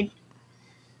you need,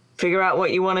 figure out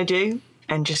what you want to do,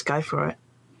 and just go for it.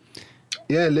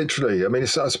 Yeah, literally. I mean, I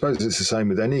suppose it's the same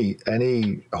with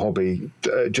any hobby.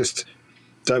 Just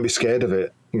don't be scared of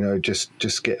it. You know,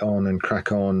 just get on and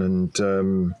crack on, and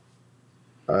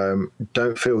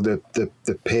don't feel the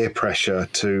peer pressure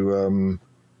to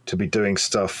be doing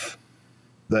stuff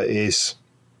that is.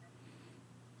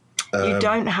 You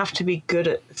don't have to be good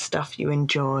at stuff you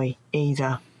enjoy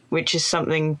either, which is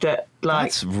something that, like,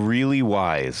 that's really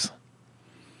wise.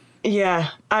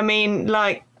 Yeah, I mean,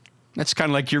 like, that's kind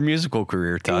of like your musical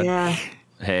career, Todd. Yeah.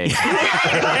 Hey.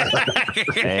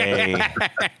 Hey.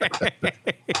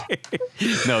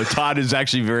 No, Todd is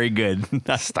actually very good.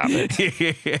 Stop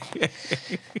it.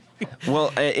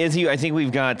 Well, Izzy, I think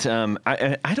we've got.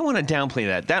 I don't want to downplay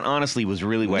that. That honestly was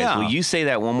really wise. Yeah. Will you say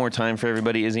that one more time for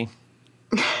everybody, Izzy?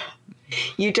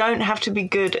 You don't have to be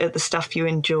good at the stuff you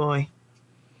enjoy.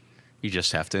 You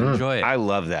just have to enjoy it. I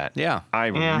love that. Yeah. I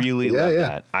really love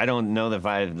that. I don't know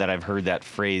that I've heard that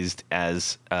phrased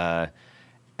as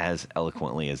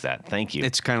eloquently as that. Thank you.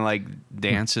 It's kind of like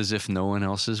dance as if no one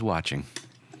else is watching.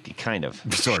 Kind of.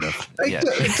 Sort of. Yeah.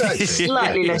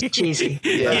 Slightly less cheesy.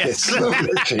 Yes.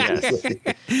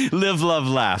 Live, love,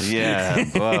 laugh. Yeah.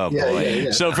 Oh, boy.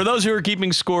 Yeah. So for those who are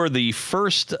keeping score, the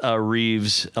first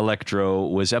Reeves Electro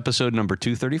was episode number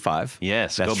 235.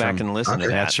 Yes. That's go back and listen to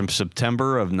that. That's from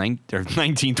September of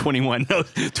 1921. No,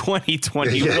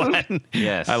 2021.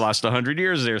 Yes. I lost 100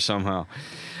 years there somehow.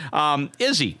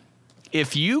 Izzy,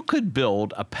 if you could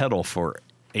build a pedal for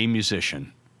a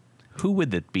musician, who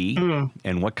would it be,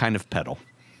 and what kind of pedal?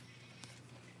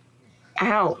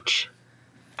 Ouch.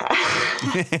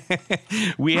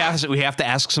 We have to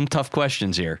ask some tough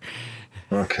questions here.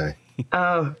 Okay.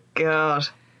 Oh, God.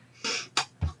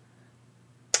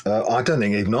 I don't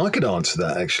think even I could answer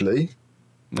that, actually.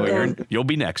 Well, you'll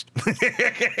be next.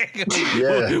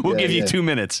 We'll give you 2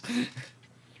 minutes.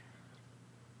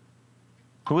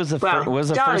 Who was the first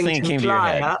thing that came to your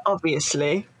head?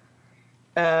 Obviously.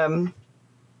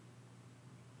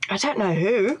 I don't know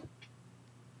who.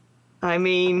 I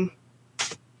mean,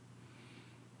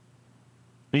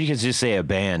 You could just say a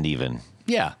band, even.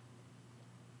 Yeah.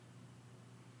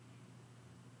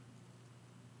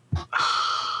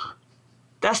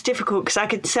 that's difficult because I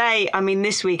could say, I mean,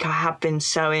 this week I have been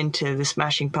so into the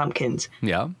Smashing Pumpkins.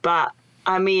 Yeah. But,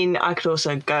 I mean, I could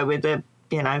also go with a,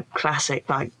 classic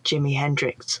like Jimi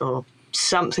Hendrix or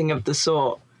something of the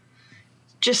sort.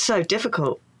 Just so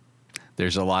difficult.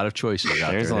 There's a lot of choices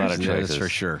out There's there. a lot of choices. That's for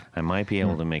sure. I might be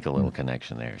able to make a little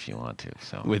connection there if you want to.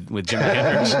 So With Jimi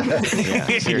Hendrix.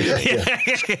 yeah, seriously.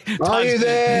 Are you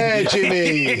there,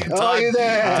 Jimmy? Are you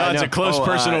there? Todd's a close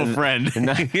personal friend.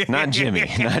 Not Jimmy.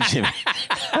 Not Jimmy.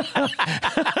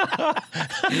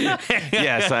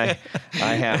 Yes, I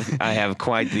have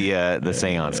quite the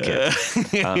seance kit.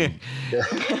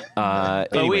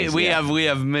 But Anyways, we yeah.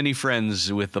 have many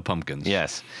friends with the Pumpkins.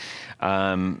 Yes.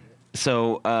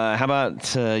 So how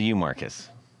about you, Marcus?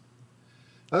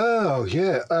 Oh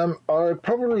yeah, I'd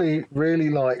probably really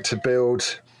like to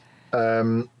build.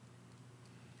 Again,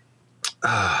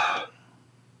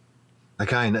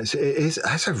 that's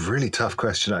a really tough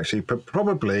question actually. But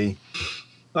probably,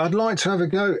 I'd like to have a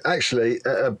go actually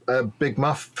at a big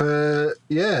muff for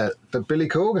Billy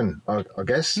Corgan. I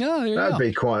guess that'd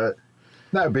be that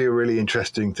would be a really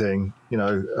interesting thing.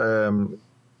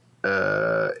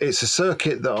 It's a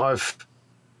circuit that I've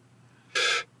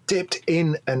dipped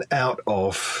in and out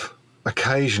of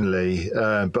occasionally,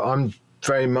 but I'm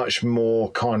very much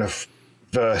more kind of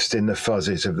versed in the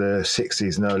fuzzies of the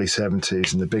 60s and early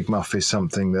 70s, and the Big Muff is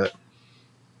something that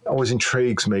always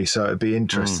intrigues me, so it'd be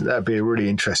interesting. That'd be a really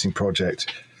interesting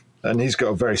project. And he's got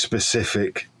a very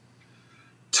specific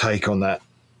take on that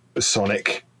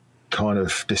sonic kind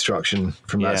of destruction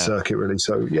from that circuit, really.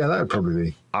 So yeah, that would probably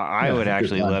be. I would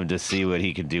actually love to see what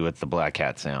he could do with the Black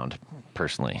Cat sound,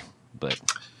 personally. But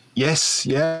yes,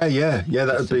 that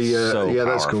would be. So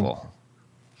that's powerful. cool.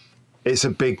 It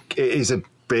is a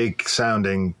big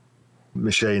sounding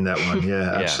machine, that one.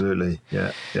 Yeah, absolutely.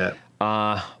 Yeah.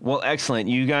 Well, excellent.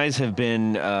 You guys have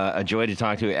been a joy to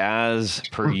talk to as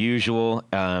per usual.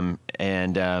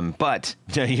 But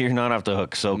you're not off the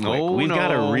hook so quick. We've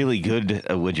got a really good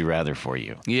Would You Rather for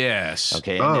you. Yes.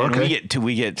 Okay. And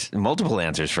we get multiple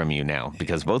answers from you now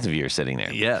because both of you are sitting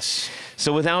there. Yes.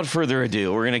 So without further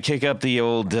ado, we're going to kick up the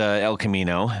old El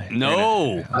Camino.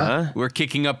 No. We're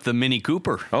kicking up the Mini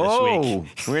Cooper this week.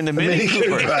 We're in the Mini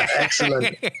Cooper.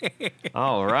 Excellent.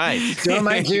 All right. Don't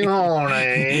make you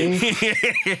horny.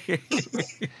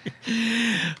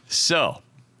 So,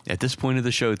 at this point of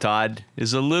the show, Todd,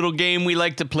 is a little game we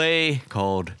like to play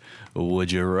called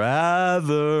Would You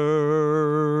Rather?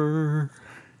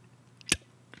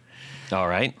 All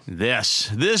right.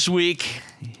 This week,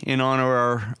 in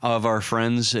honor of our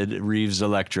friends at Reeves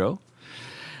Electro,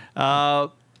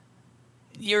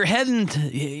 you're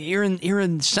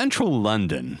in central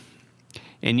London,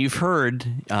 and you've heard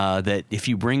that if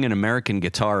you bring an American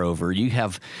guitar over, you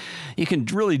can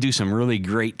really do some really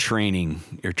great trading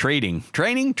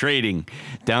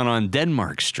down on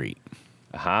Denmark Street.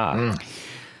 Aha.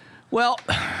 Well,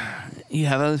 you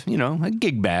have a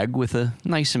gig bag with a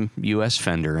nice U.S.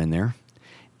 Fender in there,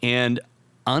 and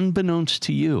unbeknownst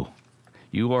to you,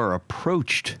 you are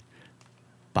approached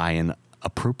by an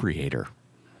appropriator,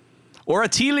 or a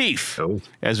tea leaf,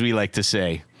 as we like to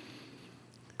say.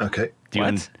 Okay.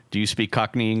 Do you speak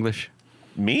Cockney English?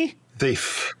 Me?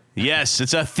 Thief. Yes,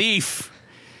 it's a thief.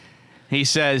 He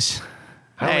says,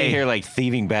 How do I hear like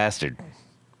thieving bastard?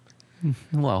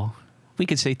 Well, we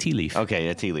could say tea leaf. Okay,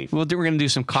 a tea leaf. We're going to do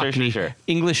some Cockney Sure.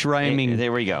 English rhyming.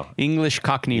 There we go. English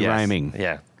Cockney rhyming.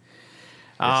 Yeah.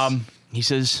 He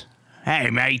says, "Hey,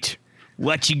 mate,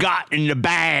 what you got in the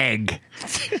bag?"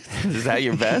 Is that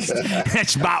your best?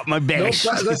 That's about my best.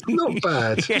 That's not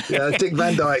bad. Yeah, Dick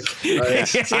Van Dyke.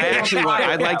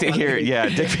 I'd like to hear,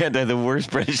 Dick Van Dyke, the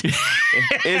worst British.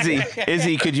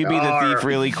 Izzy, could you be the thief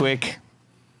really quick?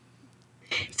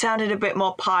 It sounded a bit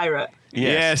more pirate.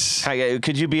 Yes. Hi,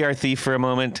 could you be our thief for a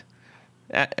moment?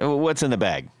 What's in the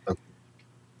bag?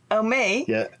 Oh, me?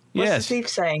 Yeah. What's Yes. the thief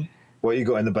saying? What you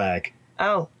got in the bag?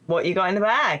 Oh, what you got in the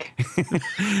bag?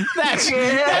 That's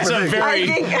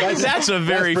a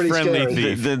very pretty friendly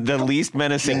scary. thief. The least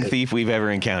menacing thief we've ever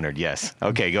encountered. Yes.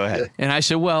 Okay, go ahead. And I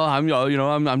said, "Well, I'm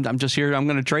just here. I'm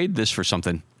going to trade this for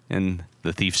something." And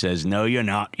the thief says, "No, you're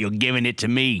not. You're giving it to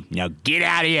me. Now get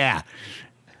out of here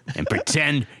and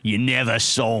pretend you never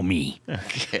saw me."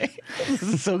 Okay. This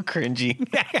is so cringy.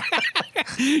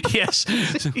 Yes.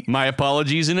 My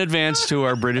apologies in advance to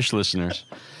our British listeners.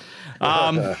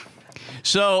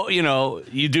 So,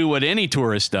 you do what any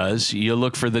tourist does. You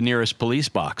look for the nearest police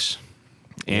box.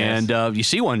 And you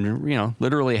see one,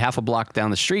 literally half a block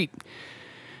down the street.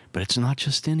 But it's not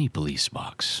just any police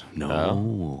box.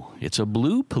 No, It's a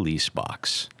blue police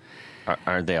box.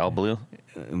 Are they all blue?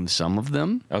 Some of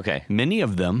them. Okay. Many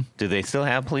of them. Do they still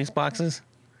have police boxes?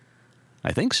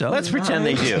 I think so. Let's pretend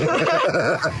they do.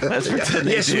 Let's pretend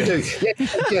they do. Yes, we do.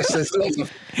 Yes, there's lots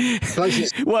of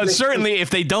places. Well, certainly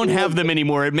if they don't have them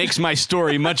anymore, it makes my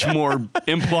story much more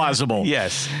implausible.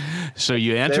 Yes. So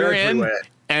you enter They're in, everywhere.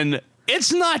 and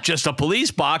it's not just a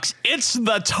police box, it's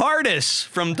the TARDIS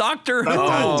from Doctor Who.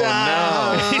 Oh,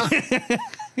 no.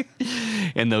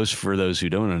 And for those who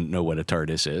don't know what a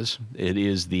TARDIS is, it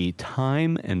is the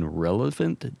time and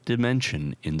relevant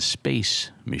dimension in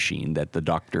space machine that the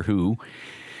Doctor Who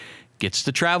gets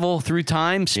to travel through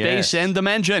time, space, Yes. and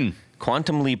dimension.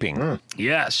 Quantum leaping.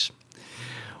 Yes.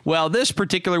 Well, this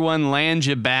particular one lands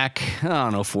you back,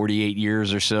 48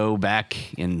 years or so, back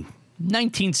in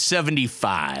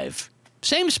 1975.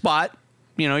 Same spot.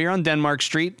 You're on Denmark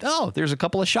Street. Oh, there's a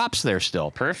couple of shops there still.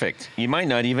 Perfect. You might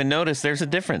not even notice there's a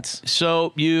difference.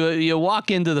 So you walk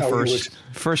into the Oh,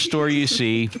 first store you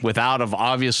see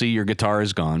obviously your guitar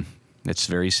is gone. It's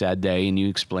a very sad day, and you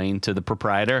explain to the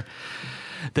proprietor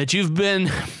that you've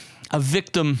been a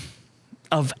victim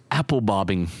of apple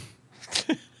bobbing.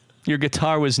 Your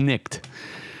guitar was nicked.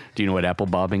 Do you know what apple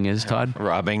bobbing is, Todd?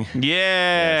 Robbing.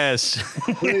 Yes.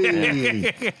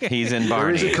 He's in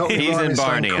Barney. There is a copyright He's in and some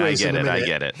Barney. I quiz get in a it. I minute.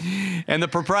 get it. And the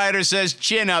proprietor says,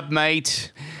 "Chin up,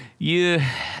 mate.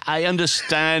 I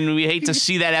understand. We hate to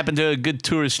see that happen to a good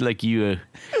tourist like you."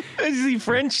 Is he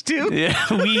French too? Yeah,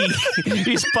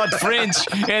 he's but French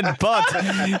and but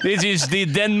this is the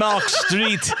Denmark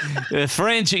Street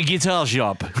French guitar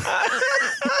shop.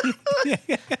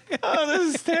 Oh,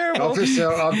 this is terrible.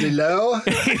 Officer of the law.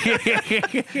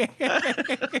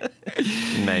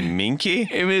 My minky.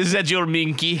 Is that your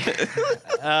minky?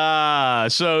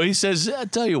 So he says, "I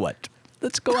tell you what,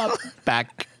 let's go out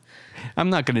back." I'm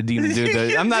not going to even do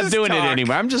the. I'm not Just doing it talk.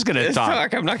 anymore. I'm just going to Let's talk.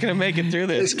 talk. I'm not going to make it through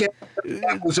Let's this. get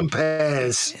apples and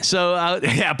pears. So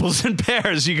apples and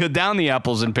pears. You go down the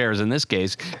apples and pears in this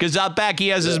case, because out back he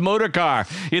has his motor car.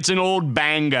 It's an old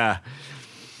Banga,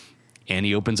 and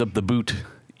he opens up the boot,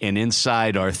 and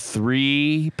inside are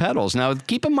 3 pedals. Now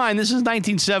keep in mind this is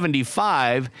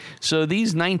 1975, so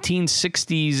these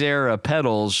 1960s era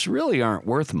pedals really aren't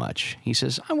worth much. He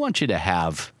says, "I want you to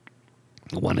have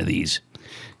one of these."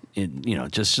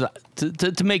 Just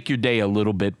to make your day a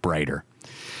little bit brighter.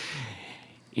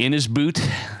 In his boot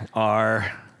are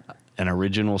an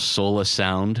original Sola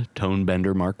Sound Tone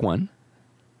Bender Mark I,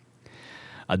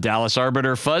 a Dallas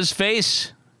Arbiter Fuzz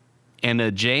Face, and a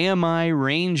JMI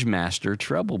Rangemaster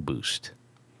Treble Boost.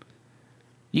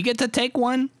 You get to take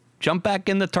one, jump back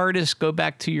in the TARDIS, go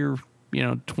back to your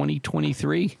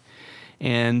 2023,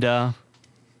 and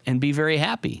be very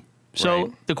happy. So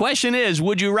Right. the question is,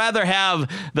 would you rather have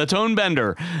the Tone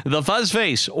Bender, the Fuzz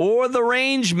Face, or the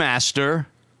Rangemaster,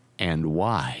 and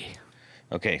why?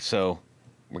 Okay, so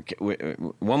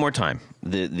one more time.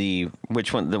 The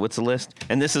which one? What's the list?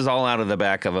 And this is all out of the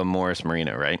back of a Morris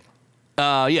Marina, right?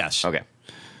 Yes. Okay.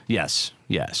 Yes.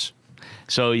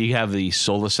 So you have the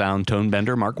Sola Sound Tone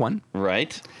Bender Mark I,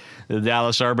 Right. the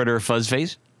Dallas Arbiter Fuzz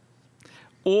Face,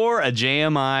 or a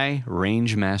JMI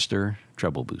Rangemaster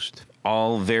Treble Boost.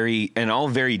 All very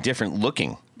different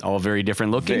looking. All very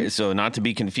different looking. So not to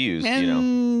be confused,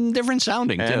 And different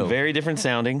sounding, And too. very different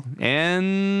sounding.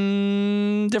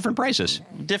 And different prices.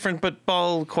 Different, but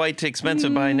all quite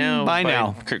expensive by now. By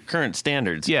now. Current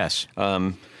standards. Yes.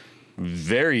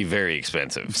 Very, very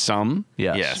expensive. Some,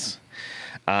 yes. Yes.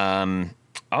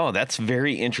 That's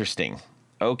very interesting.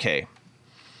 Okay.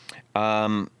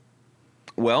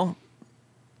 Well,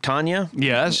 Tanya,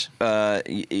 Yes.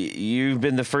 you've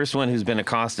been the first one who's been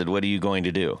accosted. What are you going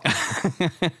to do?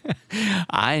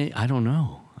 I don't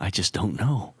know. I just don't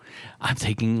know. I'm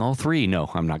taking all 3.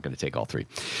 No, I'm not going to take all 3.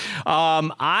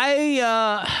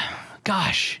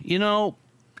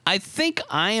 I think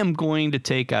I am going to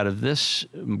take out of this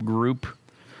group,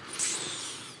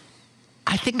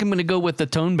 I think I'm going to go with the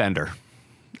Tone Bender.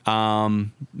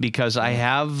 Because I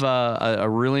have a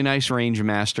really nice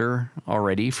Rangemaster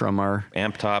already from our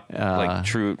Amp top, like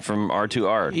true from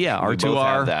R2R. Yeah, We R2R. both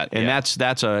have that. And yeah.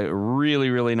 that's a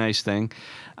really, really nice thing.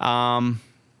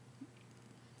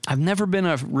 I've never been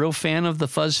a real fan of the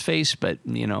Fuzz Face, but,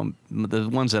 the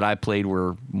ones that I played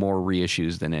were more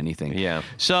reissues than anything. Yeah.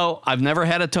 So I've never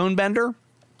had a Tone Bender.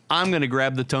 I'm going to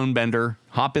grab the Tone Bender,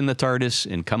 hop in the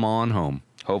TARDIS, and come on home.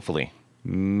 Hopefully.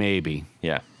 Maybe.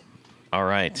 Yeah. All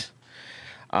right.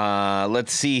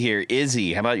 Let's see here.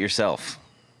 Izzy, how about yourself?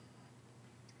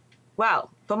 Well,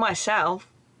 for myself,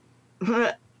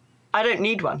 I don't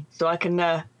need one, so I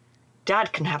can.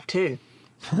 Dad can have two.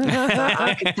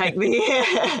 I can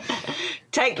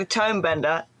take the tone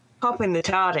bender, hop in the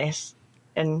TARDIS,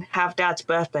 and have Dad's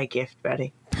birthday gift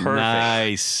ready. Perfect.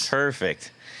 Nice.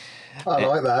 Perfect. I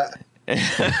like that.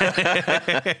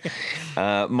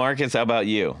 Marcus, how about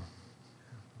you?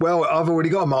 Well, I've already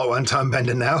got a Mark 1 time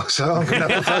bender now, so I'm going to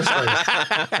have the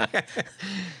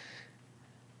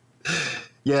fuzz face.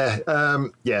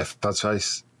 Yeah, fuzz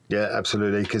face. Yeah,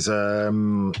 absolutely, because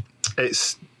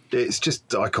it's just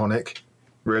iconic,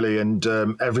 really, and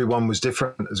everyone was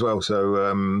different as well.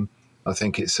 So I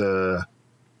think it's and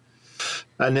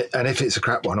if it's a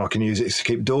crap one, I can use it to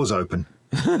keep doors open.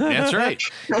 That's right.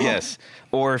 Yes,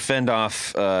 or fend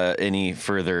off any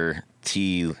further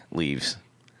tea leaves.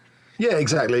 Yeah,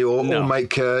 exactly. Or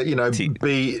make B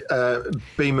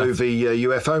movie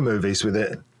UFO movies with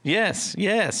it. Yes.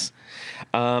 Yes.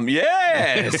 I'm to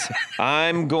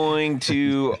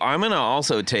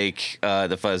also take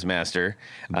the Fuzzmaster.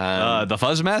 The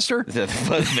Fuzzmaster? The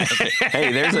Fuzzmaster.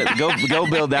 Hey, go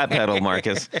build that pedal,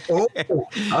 Marcus. Oh,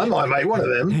 I might make one of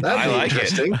them. That'd be like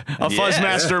interesting. A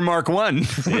Fuzzmaster Mark 1.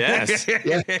 Yes.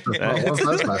 Yeah.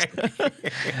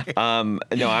 Fuzzmaster. No,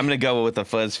 I'm going to go with the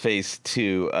Fuzz Face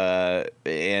too,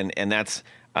 and that's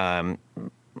Hello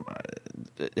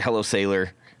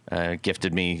Sailor.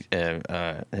 Gifted me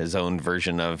his own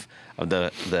version of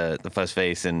the Fuzz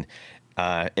Face, and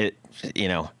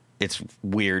it's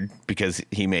weird because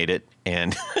he made it,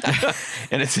 and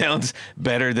and it sounds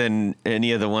better than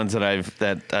any of the ones that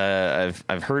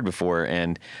I've heard before,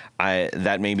 and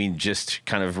that made me just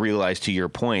kind of realize, to your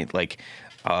point, like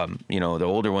the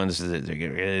older ones,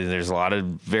 there's a lot of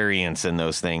variance in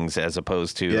those things as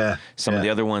opposed to some of the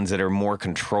other ones that are more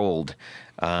controlled.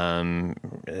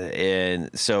 And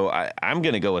so I'm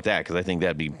going to go with that because I think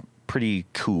that'd be pretty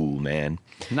cool, man.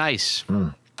 Nice.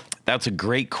 That's a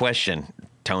great question,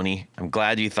 Tony. I'm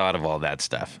glad you thought of all that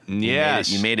stuff.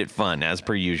 Yes. You made it fun, as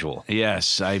per usual.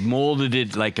 Yes, I molded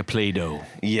it like a Play-Doh.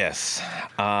 Yes.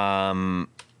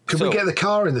 Could we get the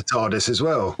car in the TARDIS as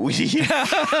well?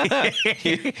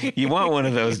 You want one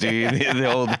of those, do you?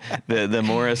 The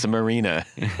Morris Marina.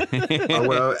 Oh,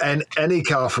 well, and any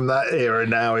car from that era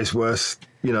now is worth,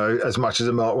 as much as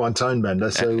a Mark 1 tone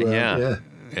bender. So yeah,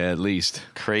 at least.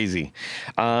 Crazy.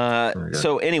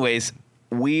 So anyways,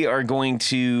 we are going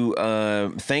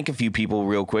to thank a few people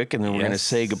real quick, and then we're going to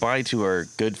say goodbye to our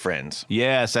good friends.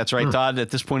 Yes, that's right, Todd.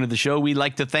 At this point of the show, we'd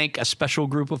like to thank a special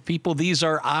group of people. These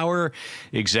are our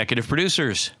executive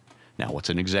producers. Now, what's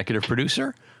an executive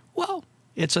producer? Well,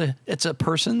 it's a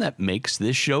person that makes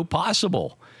this show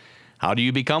possible. How do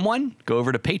you become one? Go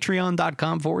over to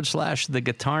patreon.com/the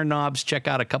Guitar Knobs. Check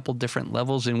out a couple different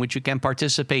levels in which you can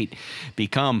participate.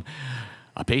 Become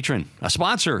a patron, a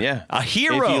sponsor, a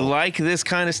hero. If you like this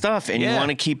kind of stuff and you want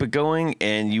to keep it going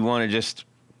and you want to just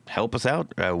help us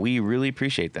out, we really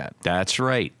appreciate that. That's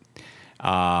right.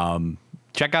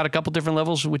 Check out a couple different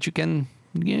levels, which you can,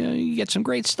 you get some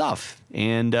great stuff.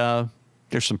 And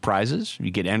there's some prizes. You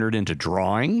get entered into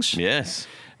drawings. Yes.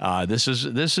 This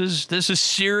is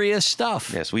serious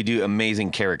stuff. Yes, we do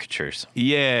amazing caricatures.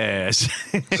 Yes.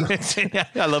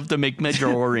 I love to make my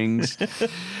drawings.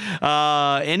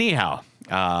 Anyhow.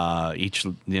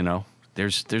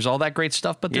 There's all that great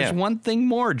stuff, but there's one thing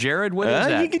more. Jared, what is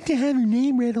that? You get to have your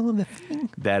name read on the thing.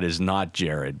 That is not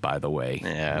Jared, by the way.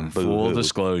 Yeah, full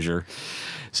disclosure.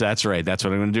 So that's right. That's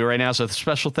what I'm going to do right now. So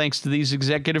special thanks to these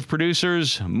executive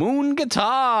producers: Moon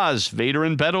Guitars, Vader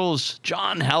and Pedals,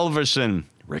 John Halverson,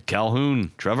 Rick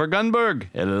Calhoun, Trevor Gunberg,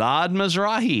 Elad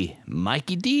Mizrahi,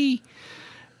 Mikey D,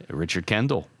 Richard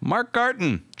Kendall, Mark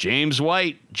Garton, James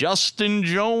White, Justin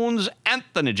Jones,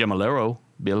 Anthony Gemolero,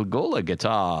 Bill Gola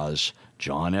Guitars,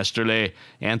 John Esterle,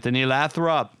 Anthony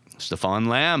Lathrop, Stefan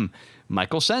Lamb,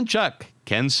 Michael Senchuk,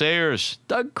 Ken Sayers,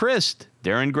 Doug Christ,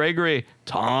 Darren Gregory,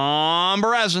 Tom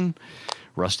Barazin,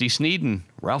 Rusty Sneeden,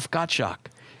 Ralph Gottschalk,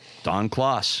 Don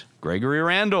Kloss, Gregory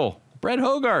Randall, Brett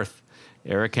Hogarth,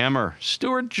 Eric Hemmer,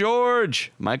 Stuart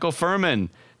George, Michael Furman,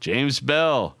 James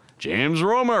Bell, James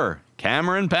Romer,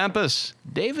 Cameron Pampas,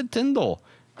 David Tyndall,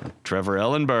 Trevor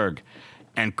Ellenberg,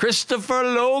 and Christopher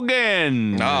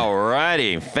Logan. All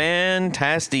righty.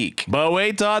 Fantastic. But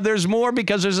wait, Todd, there's more,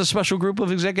 because there's a special group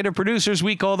of executive producers.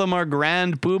 We call them our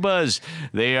Grand Poobahs.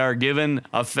 They are given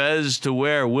a fez to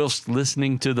wear whilst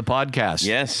listening to the podcast.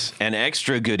 Yes, and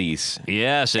extra goodies.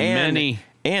 Yes, and many.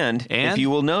 And if you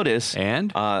will notice, they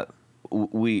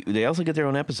also get their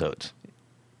own episodes.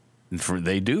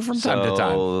 They do from time to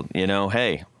time.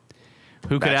 Hey,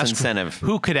 who could ask incentive?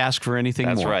 Who could ask for anything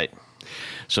more? That's right.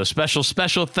 So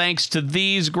special thanks to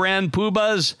these Grand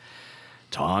Poobahs.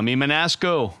 Tommy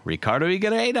Manasco, Ricardo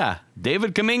Iguereda,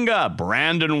 David Kaminga,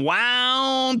 Brandon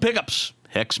Wound Pickups,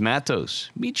 Hex Matos,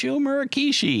 Michio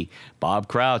Murakishi, Bob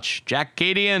Crouch, Jack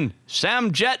Cadian,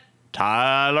 Sam Jett,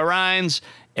 Tyler Rhines,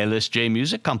 LSJ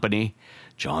Music Company,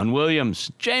 John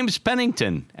Williams, James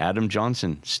Pennington, Adam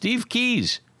Johnson, Steve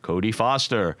Keys, Cody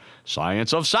Foster,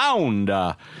 Science of Sound,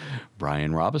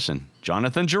 Brian Robinson,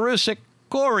 Jonathan Jerusik,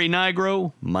 Corey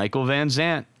Nigro, Michael Van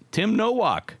Zant, Tim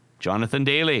Nowak, Jonathan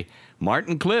Daly,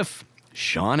 Martin Cliff,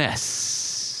 Sean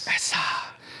S.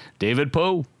 David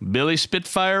Poe, Billy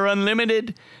Spitfire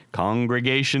Unlimited,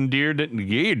 Congregation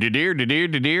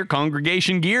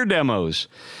Congregation Gear Demos,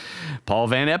 Paul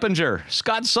Van Eppinger,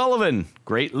 Scott Sullivan,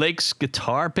 Great Lakes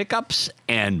Guitar Pickups,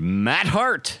 and Matt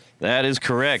Hart. That is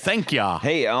correct. Thank ya.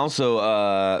 Hey,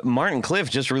 also, Martin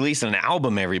Cliff just released an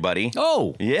album, everybody.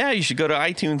 Oh. Yeah, you should go to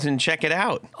iTunes and check it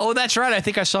out. Oh, that's right. I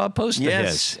think I saw a post of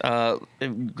Yes. his.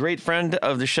 Great friend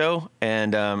of the show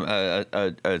and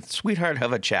a sweetheart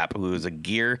of a chap who is a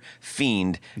gear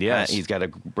fiend. Yes. He's got a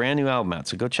brand new album out,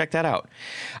 so go check that out.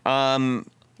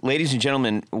 Ladies and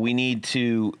gentlemen, we need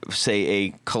to say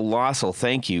a colossal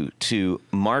thank you to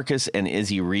Markus and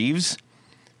Izzy Reeves.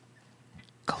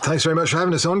 Thanks very much for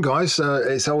having us on, guys.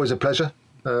 It's always a pleasure.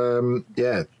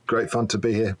 Yeah, great fun to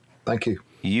be here. Thank you.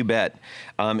 You bet.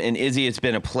 And Izzy, it's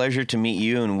been a pleasure to meet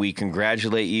you, and we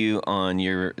congratulate you on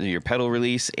your pedal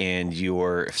release and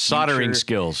your Soldering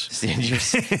skills. and your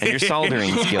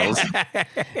soldering skills,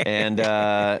 and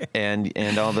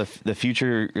all the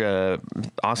future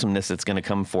awesomeness that's going to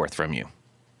come forth from you.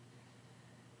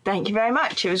 Thank you very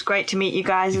much. It was great to meet you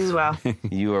guys as well.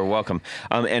 You are welcome.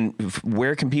 And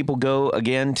where can people go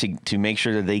again to make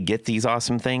sure that they get these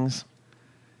awesome things?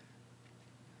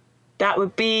 That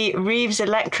would be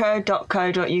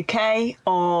reeveselectro.co.uk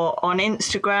or on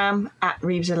Instagram at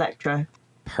reeveselectro.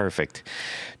 Perfect.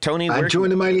 Tony, and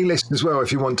join the mailing list as well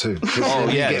if you want to. Oh,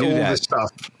 yeah, you get do all that. the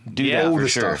stuff. All the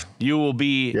sure. stuff. You will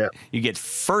be, you get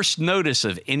first notice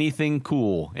of anything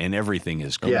cool, and everything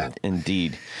is cool. Yeah.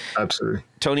 Indeed. Absolutely.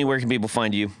 Tony, where can people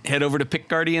find you? Head over to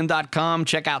pickguardian.com.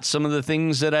 Check out some of the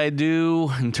things that I do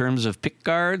in terms of pick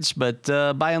guards. But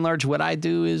by and large, what I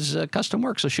do is custom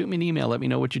work. So shoot me an email. Let me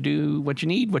know what you do, what you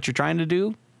need, what you're trying to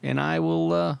do, and I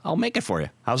will. I'll make it for you.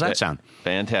 How's that sound?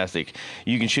 Fantastic.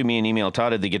 You can shoot me an email,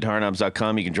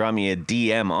 todd@theguitarknobs.com. You can draw me a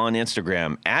DM on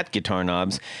Instagram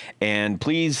 @guitarknobs. And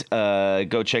please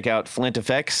go check out Flint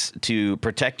Effects to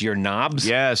protect your knobs.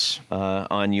 Yes.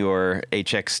 On your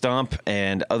HX Stomp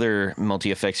and other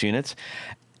multi-effects units.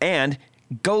 And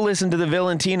go listen to the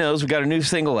Valentinos. We got a new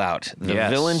single out. The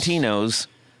Valentinos.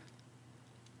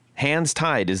 Hands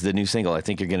Tied is the new single. I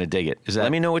think you're going to dig it.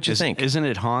 Let me know what you think. Isn't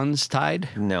it Hans Tied?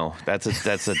 No, that's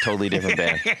a totally different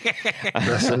band.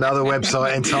 That's another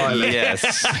website entirely.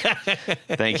 Yes.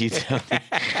 Thank you, Tony.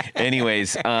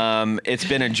 Anyways, it's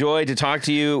been a joy to talk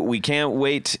to you. We can't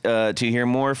wait to hear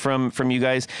more from you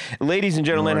guys. Ladies and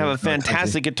gentlemen, have a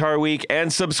fantastic guitar week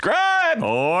and subscribe.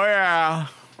 Oh, yeah.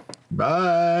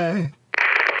 Bye.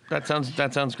 That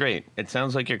sounds great. It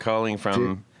sounds like you're calling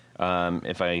from...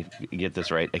 if I get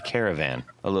this right, a caravan,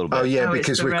 a little bit. Oh, yeah,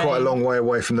 because we're quite a long way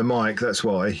away from the mic, that's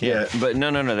why. Yeah. But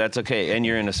no, that's okay. And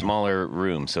you're in a smaller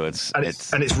room, so it's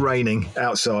raining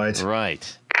outside.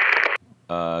 Right.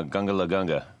 Gunga La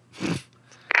Gunga.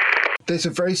 There's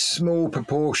a very small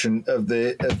proportion of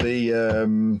the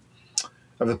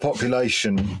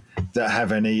population that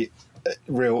have any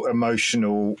real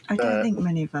emotional. I don't think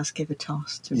many of us give a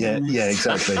toss, to be honest. Yeah,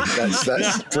 exactly.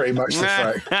 That's pretty much the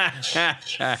fact.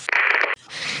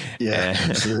 Yeah,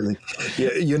 absolutely.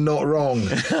 You're not wrong.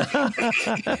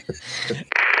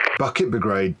 Bucket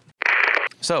Brigade.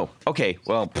 So, okay,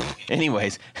 well,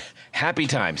 anyways, happy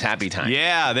times.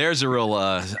 Yeah, there's a real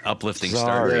uplifting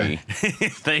start. Sorry.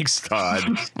 Thanks,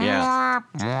 Todd. Yeah.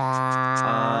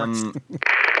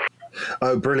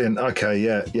 Oh, brilliant. Okay,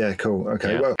 yeah, cool.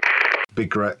 Okay, well,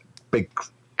 big.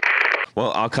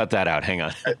 Well, I'll cut that out. Hang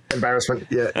on. Embarrassment.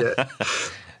 Yeah.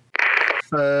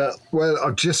 Well,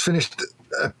 I've just finished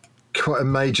quite a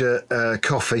major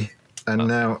coffee, and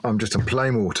now I'm just on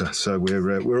plain water, so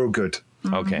we're all good.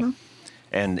 Okay.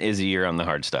 And Izzy, you're on the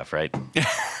hard stuff, right?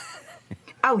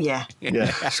 Oh, yeah.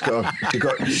 Yeah,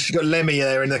 she's got Lemmy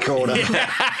there in the corner.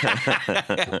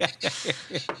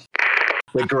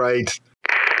 We're great.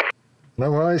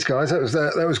 No worries, guys. That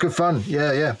was good fun.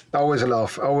 Yeah. Always a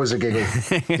laugh. Always a giggle.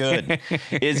 Good.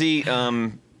 Izzy,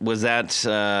 was that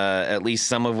at least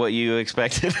some of what you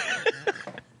expected?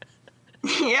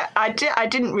 Yeah, I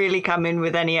didn't really come in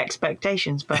with any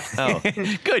expectations, but Oh,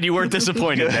 Good, you weren't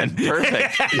disappointed then.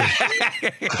 perfect.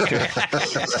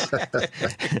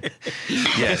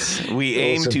 Yes, we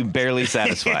aim to barely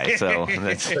satisfy. So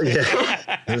that's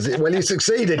Yeah. Well, you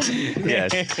succeeded.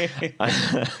 yes.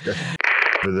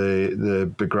 For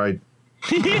the brigade.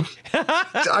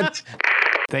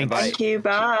 thank you.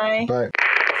 Bye. Bye.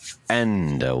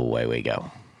 And away we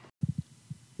go.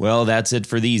 Well, that's it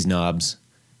for these knobs.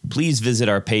 Please visit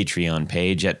our Patreon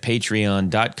page at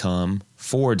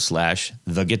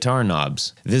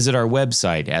patreon.com/theguitarknobs. Visit our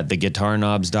website at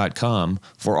theguitarknobs.com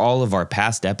for all of our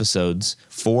past episodes,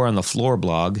 4 on the Floor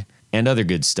blog, and other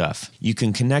good stuff. You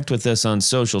can connect with us on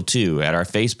social too at our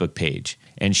Facebook page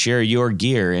and share your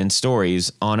gear and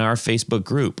stories on our Facebook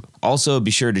group. Also,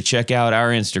 be sure to check out our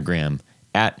Instagram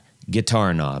at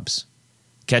Guitar Knobs.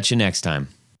 Catch you next time.